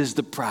opposes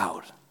the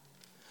proud,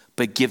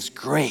 but gives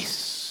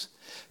grace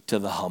to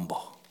the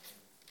humble.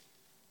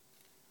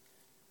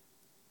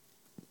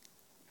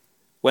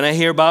 When I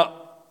hear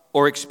about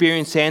or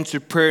experience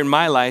answered prayer in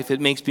my life, it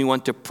makes me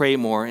want to pray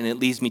more, and it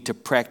leads me to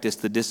practice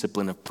the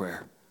discipline of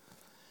prayer.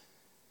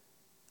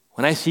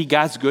 When I see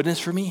God's goodness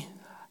for me,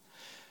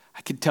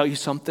 I can tell you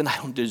something, I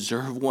don't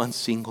deserve one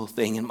single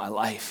thing in my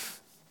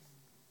life.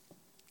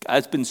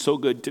 God's been so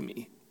good to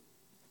me.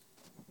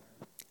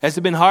 Has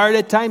it been hard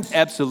at times?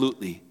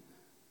 Absolutely.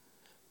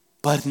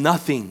 But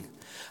nothing.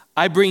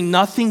 I bring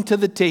nothing to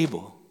the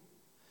table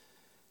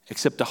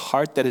except a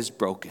heart that is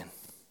broken.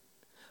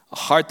 A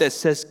heart that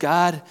says,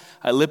 "God,"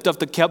 I lift up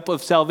the cup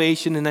of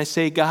salvation and I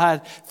say,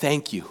 "God,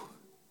 thank you.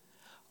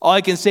 All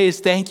I can say is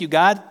thank you,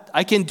 God.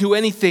 I can't do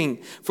anything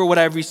for what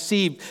I've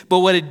received. But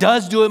what it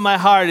does do in my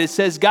heart, it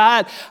says,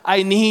 God,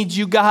 I need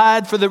you,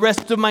 God. For the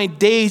rest of my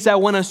days, I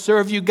want to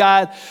serve you,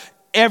 God.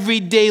 Every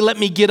day, let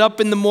me get up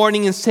in the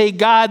morning and say,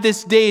 God,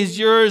 this day is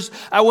yours.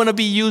 I want to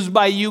be used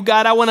by you,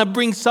 God. I want to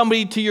bring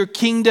somebody to your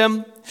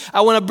kingdom.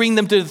 I want to bring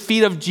them to the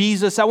feet of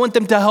Jesus. I want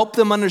them to help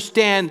them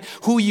understand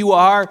who you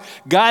are.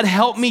 God,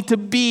 help me to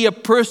be a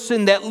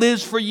person that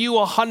lives for you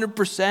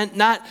 100%,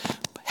 not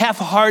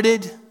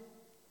half-hearted.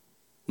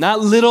 Not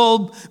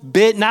little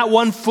bit, not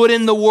 1 foot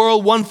in the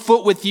world, 1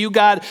 foot with you,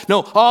 God.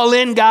 No, all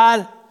in,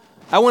 God.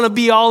 I want to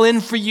be all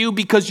in for you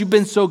because you've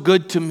been so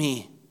good to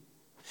me.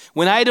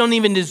 When I don't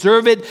even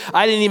deserve it,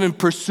 I didn't even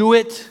pursue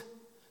it.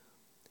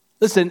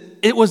 Listen,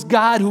 it was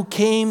God who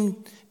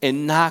came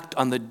and knocked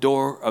on the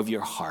door of your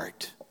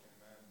heart.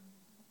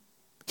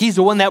 He's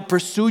the one that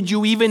pursued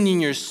you even in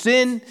your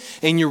sin,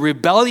 in your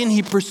rebellion.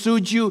 He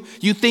pursued you.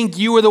 You think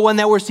you were the one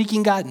that were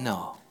seeking God?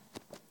 No.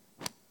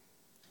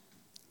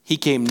 He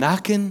came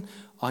knocking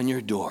on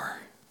your door.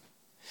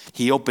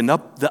 He opened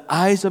up the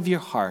eyes of your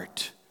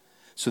heart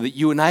so that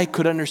you and I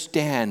could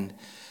understand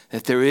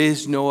that there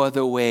is no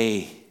other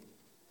way.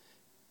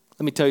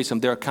 Let me tell you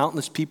something. There are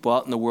countless people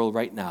out in the world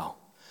right now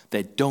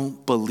that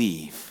don't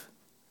believe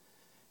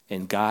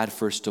in God,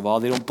 first of all.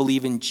 They don't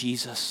believe in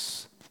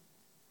Jesus.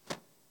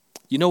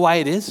 You know why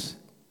it is?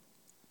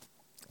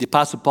 The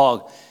Apostle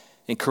Paul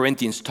in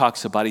Corinthians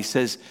talks about it. He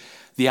says,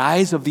 the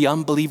eyes of the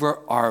unbeliever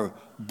are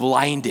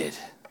blinded.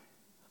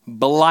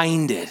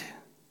 Blinded.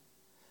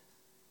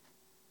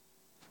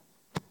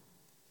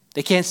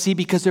 They can't see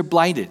because they're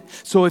blinded.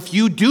 So if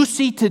you do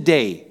see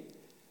today,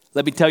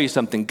 let me tell you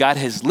something. God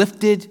has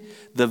lifted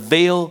the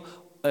veil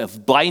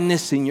of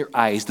blindness in your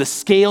eyes. The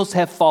scales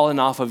have fallen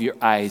off of your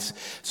eyes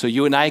so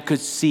you and I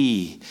could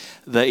see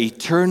the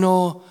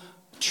eternal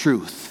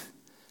truth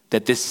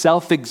that this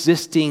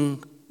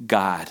self-existing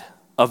God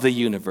of the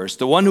universe,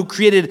 the one who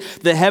created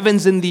the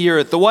heavens and the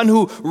earth, the one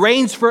who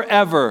reigns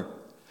forever,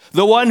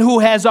 the one who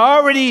has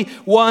already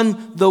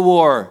won the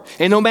war.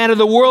 And no matter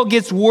the world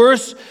gets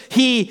worse,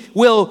 he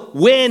will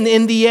win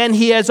in the end.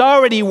 He has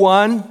already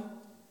won.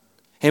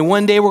 And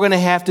one day we're going to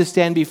have to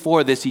stand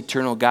before this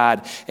eternal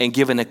God and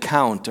give an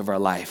account of our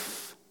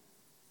life.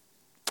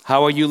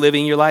 How are you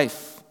living your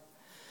life?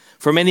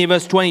 For many of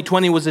us,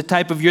 2020 was the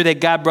type of year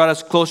that God brought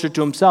us closer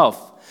to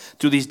himself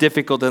through these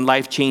difficult and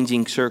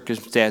life-changing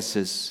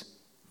circumstances.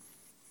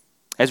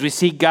 As we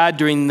seek God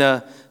during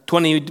the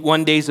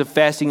 21 days of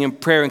fasting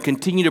and prayer and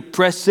continue to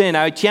press in,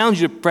 I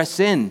challenge you to press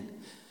in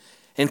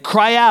and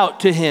cry out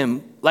to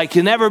him like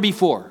never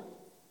before.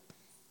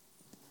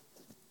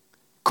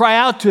 Cry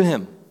out to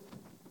him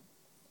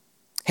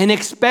and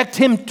expect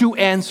him to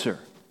answer.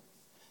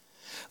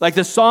 Like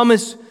the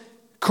psalmist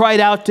cried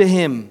out to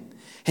him,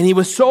 and he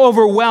was so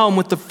overwhelmed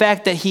with the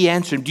fact that he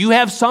answered. Do you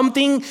have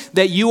something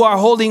that you are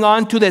holding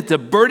on to that's a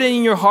burden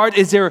in your heart?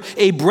 Is there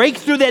a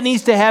breakthrough that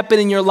needs to happen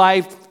in your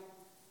life?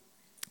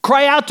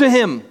 Cry out to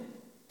him.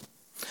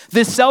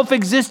 This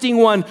self-existing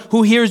one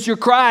who hears your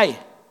cry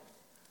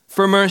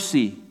for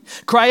mercy.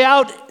 Cry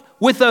out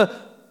with a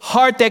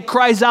heart that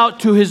cries out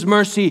to his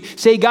mercy.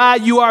 Say,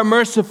 God, you are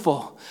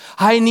merciful.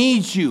 I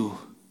need you.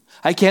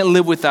 I can't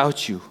live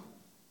without you.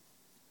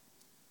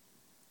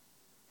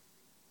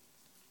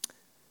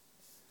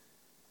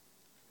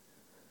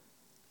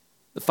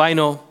 The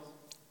final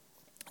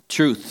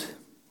truth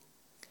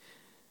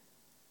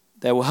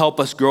that will help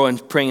us grow in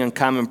praying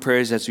uncommon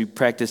prayers as we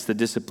practice the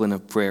discipline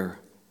of prayer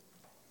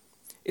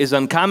is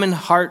uncommon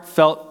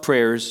heartfelt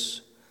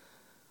prayers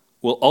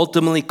will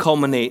ultimately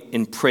culminate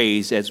in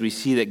praise as we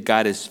see that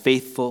God is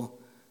faithful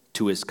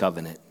to his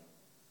covenant.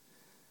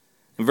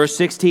 In verse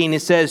 16,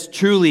 it says,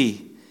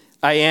 truly,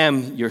 I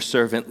am your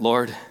servant,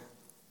 Lord.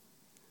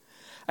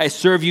 I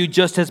serve you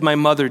just as my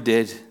mother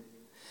did.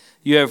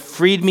 You have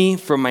freed me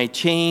from my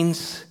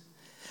chains.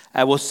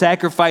 I will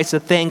sacrifice a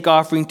thank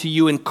offering to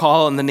you and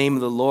call on the name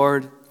of the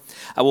Lord.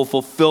 I will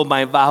fulfill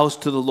my vows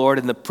to the Lord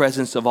in the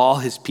presence of all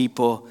his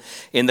people.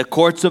 In the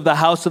courts of the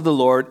house of the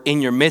Lord,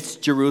 in your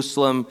midst,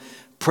 Jerusalem,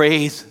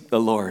 praise the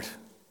Lord.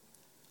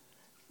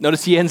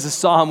 Notice he ends the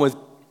psalm with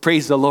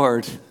praise the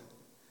Lord.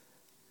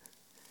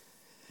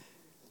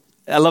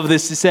 I love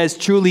this. It says,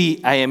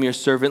 truly, I am your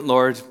servant,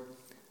 Lord.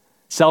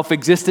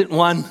 Self-existent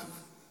one,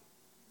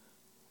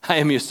 I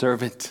am your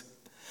servant.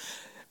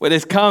 When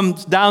it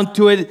comes down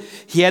to it,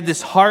 he had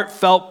this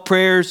heartfelt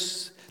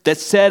prayers that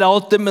said,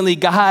 ultimately,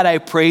 God, I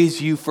praise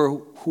you for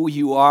who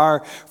you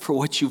are, for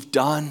what you've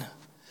done.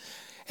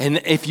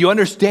 And if you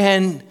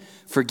understand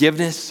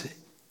forgiveness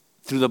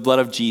through the blood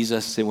of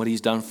Jesus and what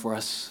he's done for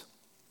us,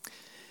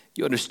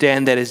 you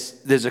understand that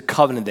there's a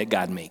covenant that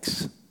God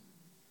makes.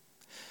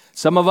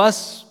 Some of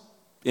us,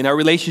 in our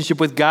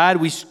relationship with God,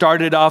 we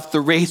started off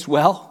the race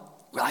well.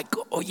 We're like,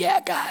 oh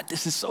yeah, God,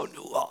 this is so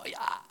new, oh yeah.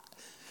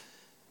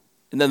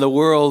 And then the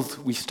world,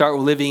 we start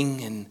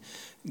living and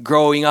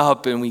growing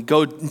up, and we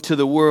go into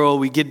the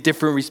world, we get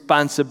different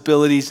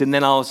responsibilities, and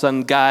then all of a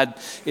sudden God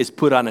is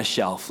put on a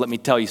shelf. Let me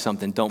tell you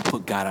something, don't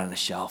put God on a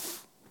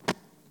shelf.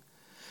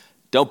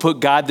 Don't put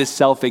God, the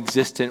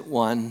self-existent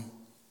one,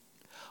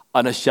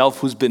 on a shelf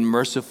who's been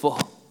merciful,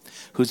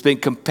 who's been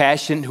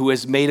compassionate, who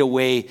has made a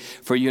way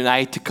for you and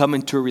I to come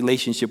into a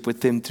relationship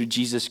with him through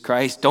Jesus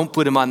Christ. Don't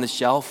put him on the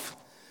shelf.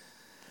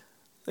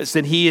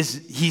 Listen, he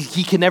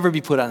can never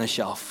be put on a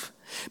shelf.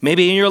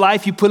 Maybe in your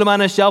life you put him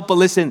on a shelf, but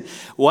listen,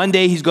 one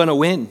day he's going to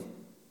win.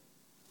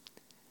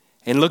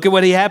 And look at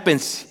what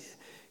happens.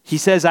 He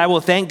says, I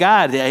will thank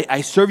God.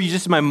 I serve you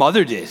just as my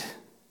mother did.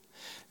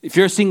 If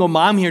you're a single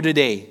mom here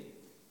today,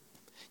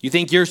 you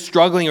think you're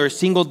struggling, or a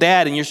single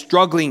dad and you're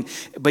struggling,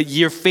 but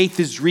your faith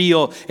is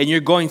real and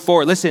you're going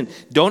forward. Listen,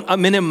 don't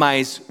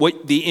minimize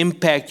what the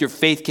impact your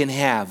faith can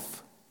have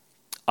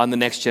on the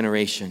next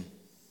generation.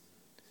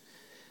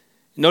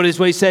 Notice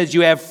what he says,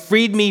 you have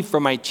freed me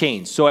from my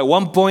chains. So at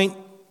one point,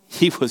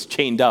 he was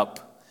chained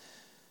up.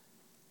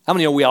 How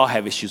many know we all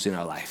have issues in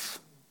our life?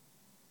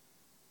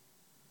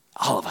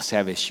 All of us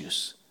have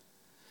issues.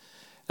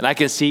 And I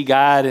can see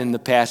God in the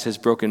past has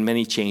broken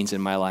many chains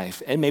in my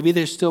life. And maybe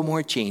there's still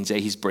more chains that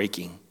he's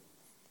breaking.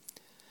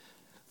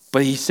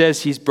 But he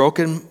says he's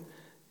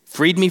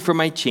freed me from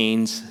my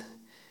chains.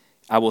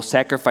 I will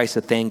sacrifice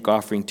a thank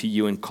offering to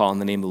you and call on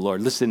the name of the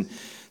Lord. Listen,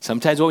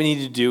 sometimes what we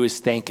need to do is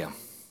thank him.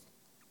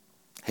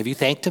 Have you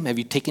thanked him? Have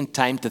you taken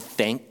time to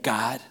thank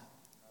God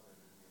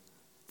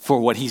for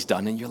what he's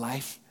done in your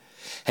life?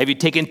 Have you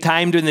taken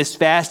time during this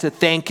fast to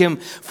thank him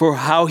for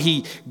how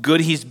good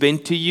he's been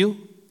to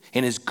you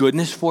and his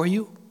goodness for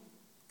you?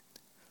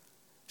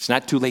 It's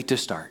not too late to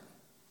start.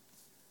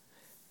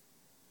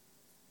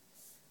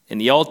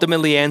 And he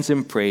ultimately ends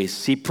in praise.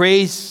 See,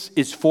 praise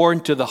is foreign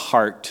to the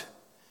heart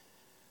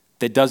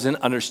that doesn't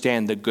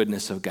understand the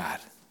goodness of God.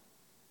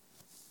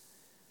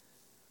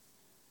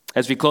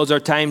 As we close our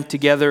time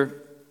together,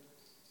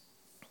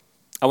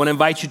 I want to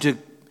invite you to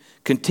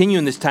continue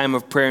in this time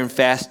of prayer and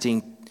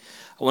fasting.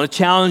 I want to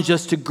challenge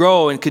us to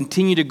grow and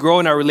continue to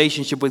grow in our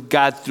relationship with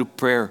God through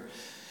prayer.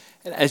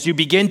 And as you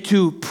begin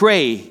to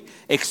pray,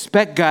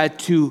 expect God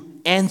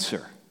to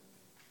answer.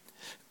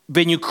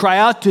 When you cry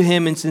out to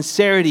him in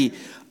sincerity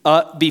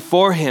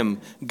before him,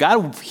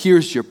 God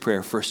hears your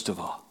prayer, first of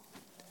all.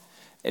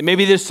 And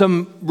maybe there's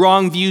some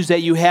wrong views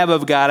that you have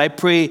of God. I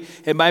pray,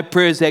 and my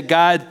prayer is that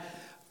God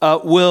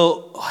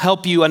will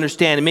help you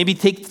understand. And maybe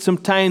take some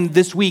time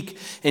this week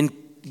and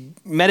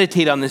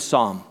meditate on this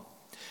psalm.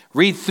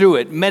 Read through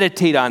it,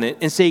 meditate on it,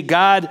 and say,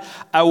 God,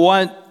 I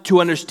want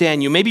to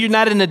understand you. Maybe you're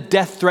not in a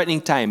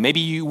death-threatening time. Maybe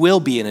you will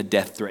be in a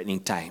death-threatening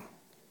time.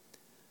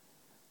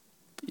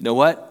 You know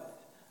what?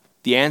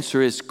 The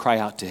answer is cry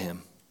out to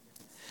him.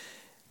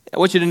 I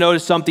want you to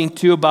notice something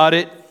too about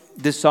it.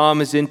 This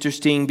psalm is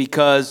interesting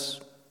because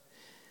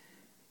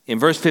in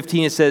verse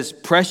 15 it says,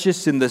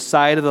 precious in the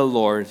sight of the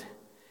Lord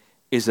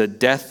is the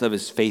death of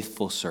his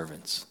faithful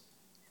servants.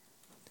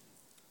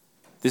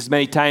 This is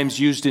many times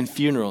used in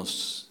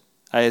funerals.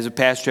 I, as a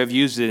pastor, have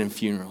used it in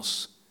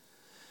funerals.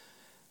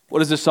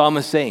 What is the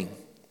psalmist saying?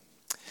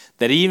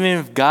 That even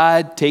if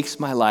God takes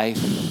my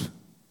life,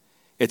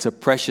 it's a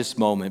precious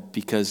moment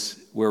because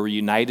we're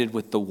united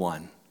with the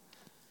one,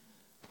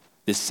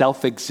 the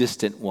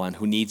self-existent one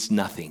who needs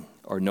nothing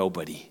or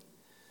nobody.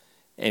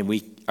 And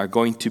we are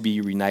going to be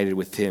reunited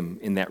with him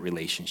in that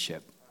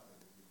relationship.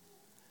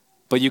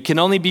 But you can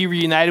only be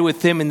reunited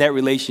with him in that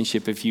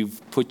relationship if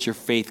you've put your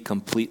faith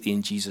completely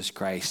in Jesus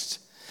Christ.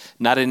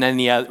 Not in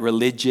any other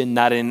religion,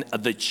 not in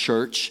the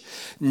church,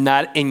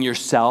 not in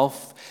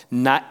yourself,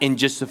 not in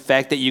just the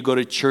fact that you go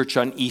to church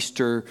on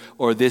Easter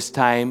or this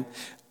time.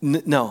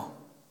 No,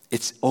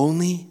 it's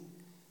only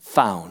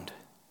found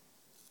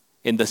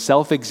in the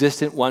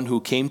self-existent one who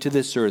came to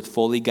this earth,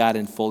 fully God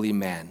and fully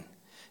man,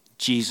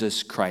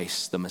 Jesus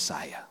Christ, the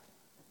Messiah.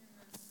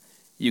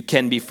 You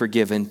can be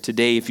forgiven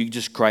today if you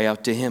just cry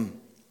out to him.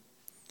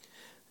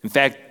 In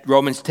fact,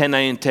 Romans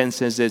 10:9 and 10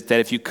 says this,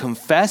 that if you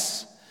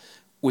confess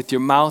with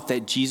your mouth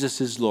that Jesus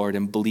is Lord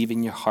and believe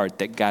in your heart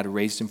that God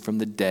raised him from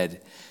the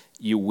dead,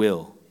 you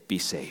will be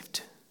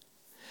saved.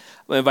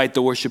 I'm going to invite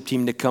the worship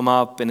team to come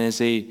up, and as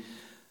they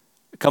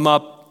come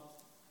up,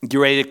 get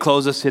ready to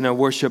close us in a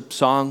worship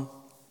song,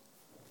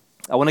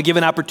 I want to give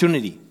an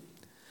opportunity.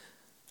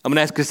 I'm going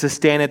to ask us to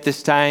stand at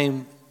this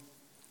time.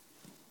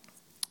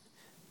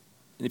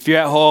 If you're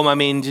at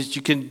home, just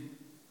you can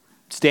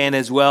stand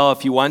as well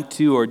if you want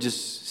to, or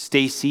just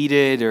stay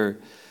seated, or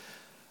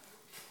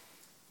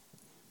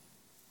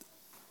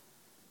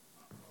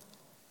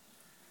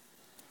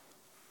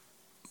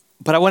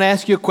but I want to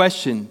ask you a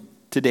question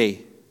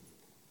today.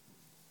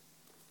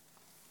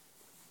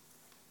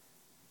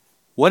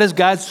 What has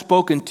God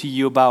spoken to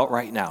you about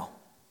right now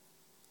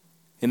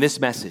in this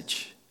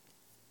message?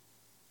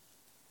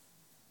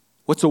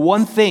 What's the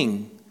one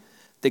thing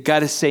that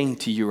God is saying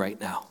to you right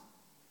now?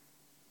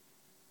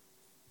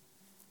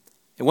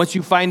 And once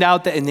you find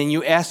out that, and then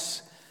you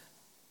ask,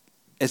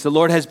 as the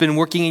Lord has been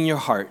working in your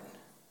heart,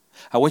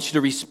 I want you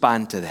to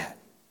respond to that.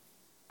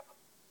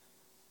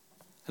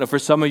 I know for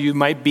some of you, it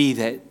might be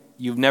that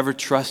you've never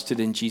trusted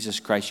in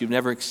Jesus Christ. You've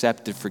never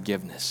accepted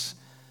forgiveness.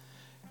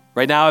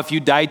 Right now, if you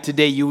died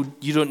today, you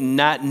do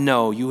not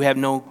know, you have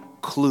no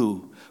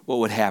clue what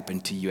would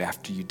happen to you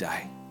after you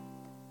die.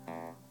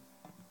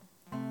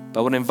 But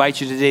I want to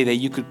invite you today that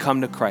you could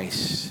come to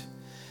Christ.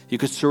 You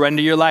could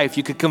surrender your life.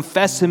 You could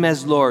confess him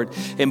as Lord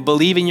and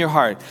believe in your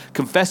heart.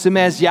 Confess him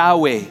as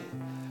Yahweh,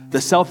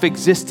 the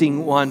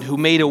self-existing one who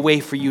made a way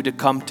for you to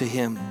come to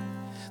him.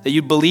 That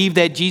you believe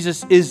that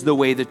Jesus is the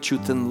way, the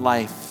truth, and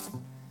life.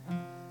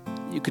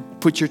 You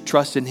could put your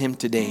trust in him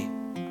today.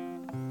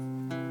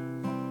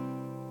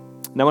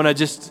 And I want to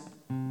just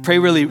pray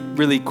really,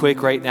 really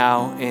quick right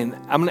now. And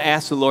I'm going to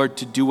ask the Lord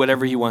to do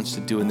whatever he wants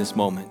to do in this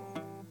moment.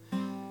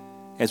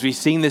 As we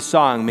sing this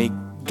song, may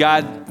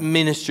God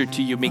minister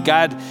to you. May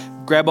God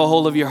grab a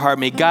hold of your heart.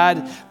 May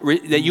God,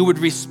 that you would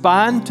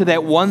respond to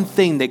that one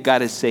thing that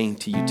God is saying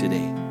to you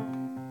today.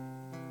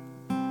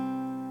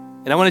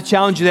 And I want to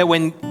challenge you that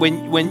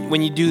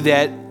when you do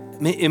that,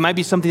 it might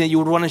be something that you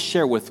would want to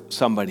share with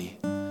somebody.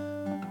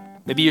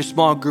 Maybe your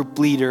small group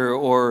leader,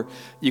 or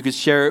you could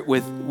share it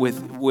with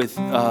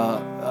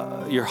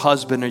your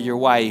husband or your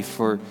wife,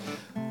 or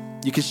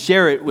you could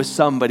share it with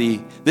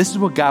somebody. This is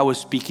what God was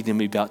speaking to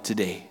me about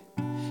today.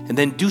 And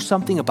then do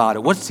something about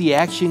it. What's the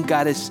action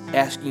God is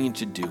asking you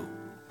to do?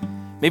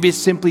 Maybe it's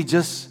simply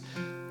just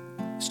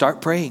start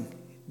praying.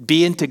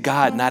 Be into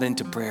God, not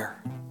into prayer.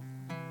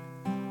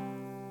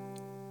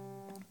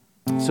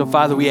 So,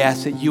 Father, we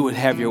ask that you would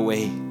have your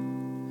way.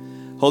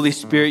 Holy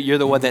Spirit, you're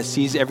the one that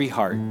sees every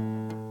heart.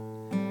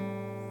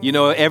 You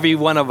know every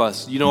one of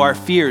us. You know our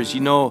fears.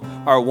 You know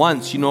our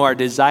wants. You know our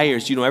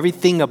desires. You know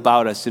everything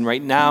about us. And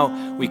right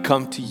now, we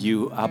come to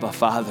you, Abba,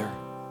 Father.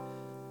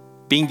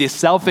 Being the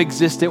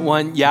self-existent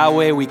one,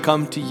 Yahweh, we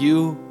come to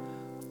you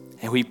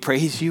and we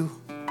praise you.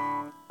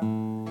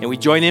 And we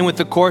join in with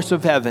the chorus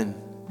of heaven,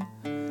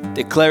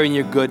 declaring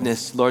your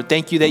goodness. Lord,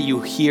 thank you that you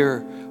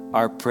hear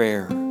our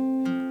prayer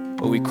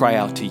when we cry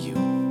out to you.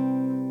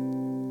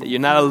 That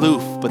you're not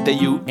aloof, but that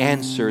you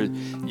answer.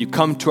 You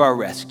come to our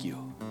rescue.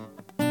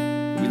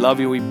 We love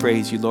you, we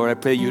praise you, Lord. I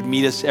pray that you would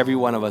meet us, every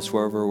one of us,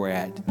 wherever we're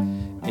at.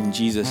 In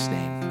Jesus'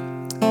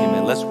 name,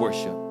 amen. Let's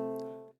worship.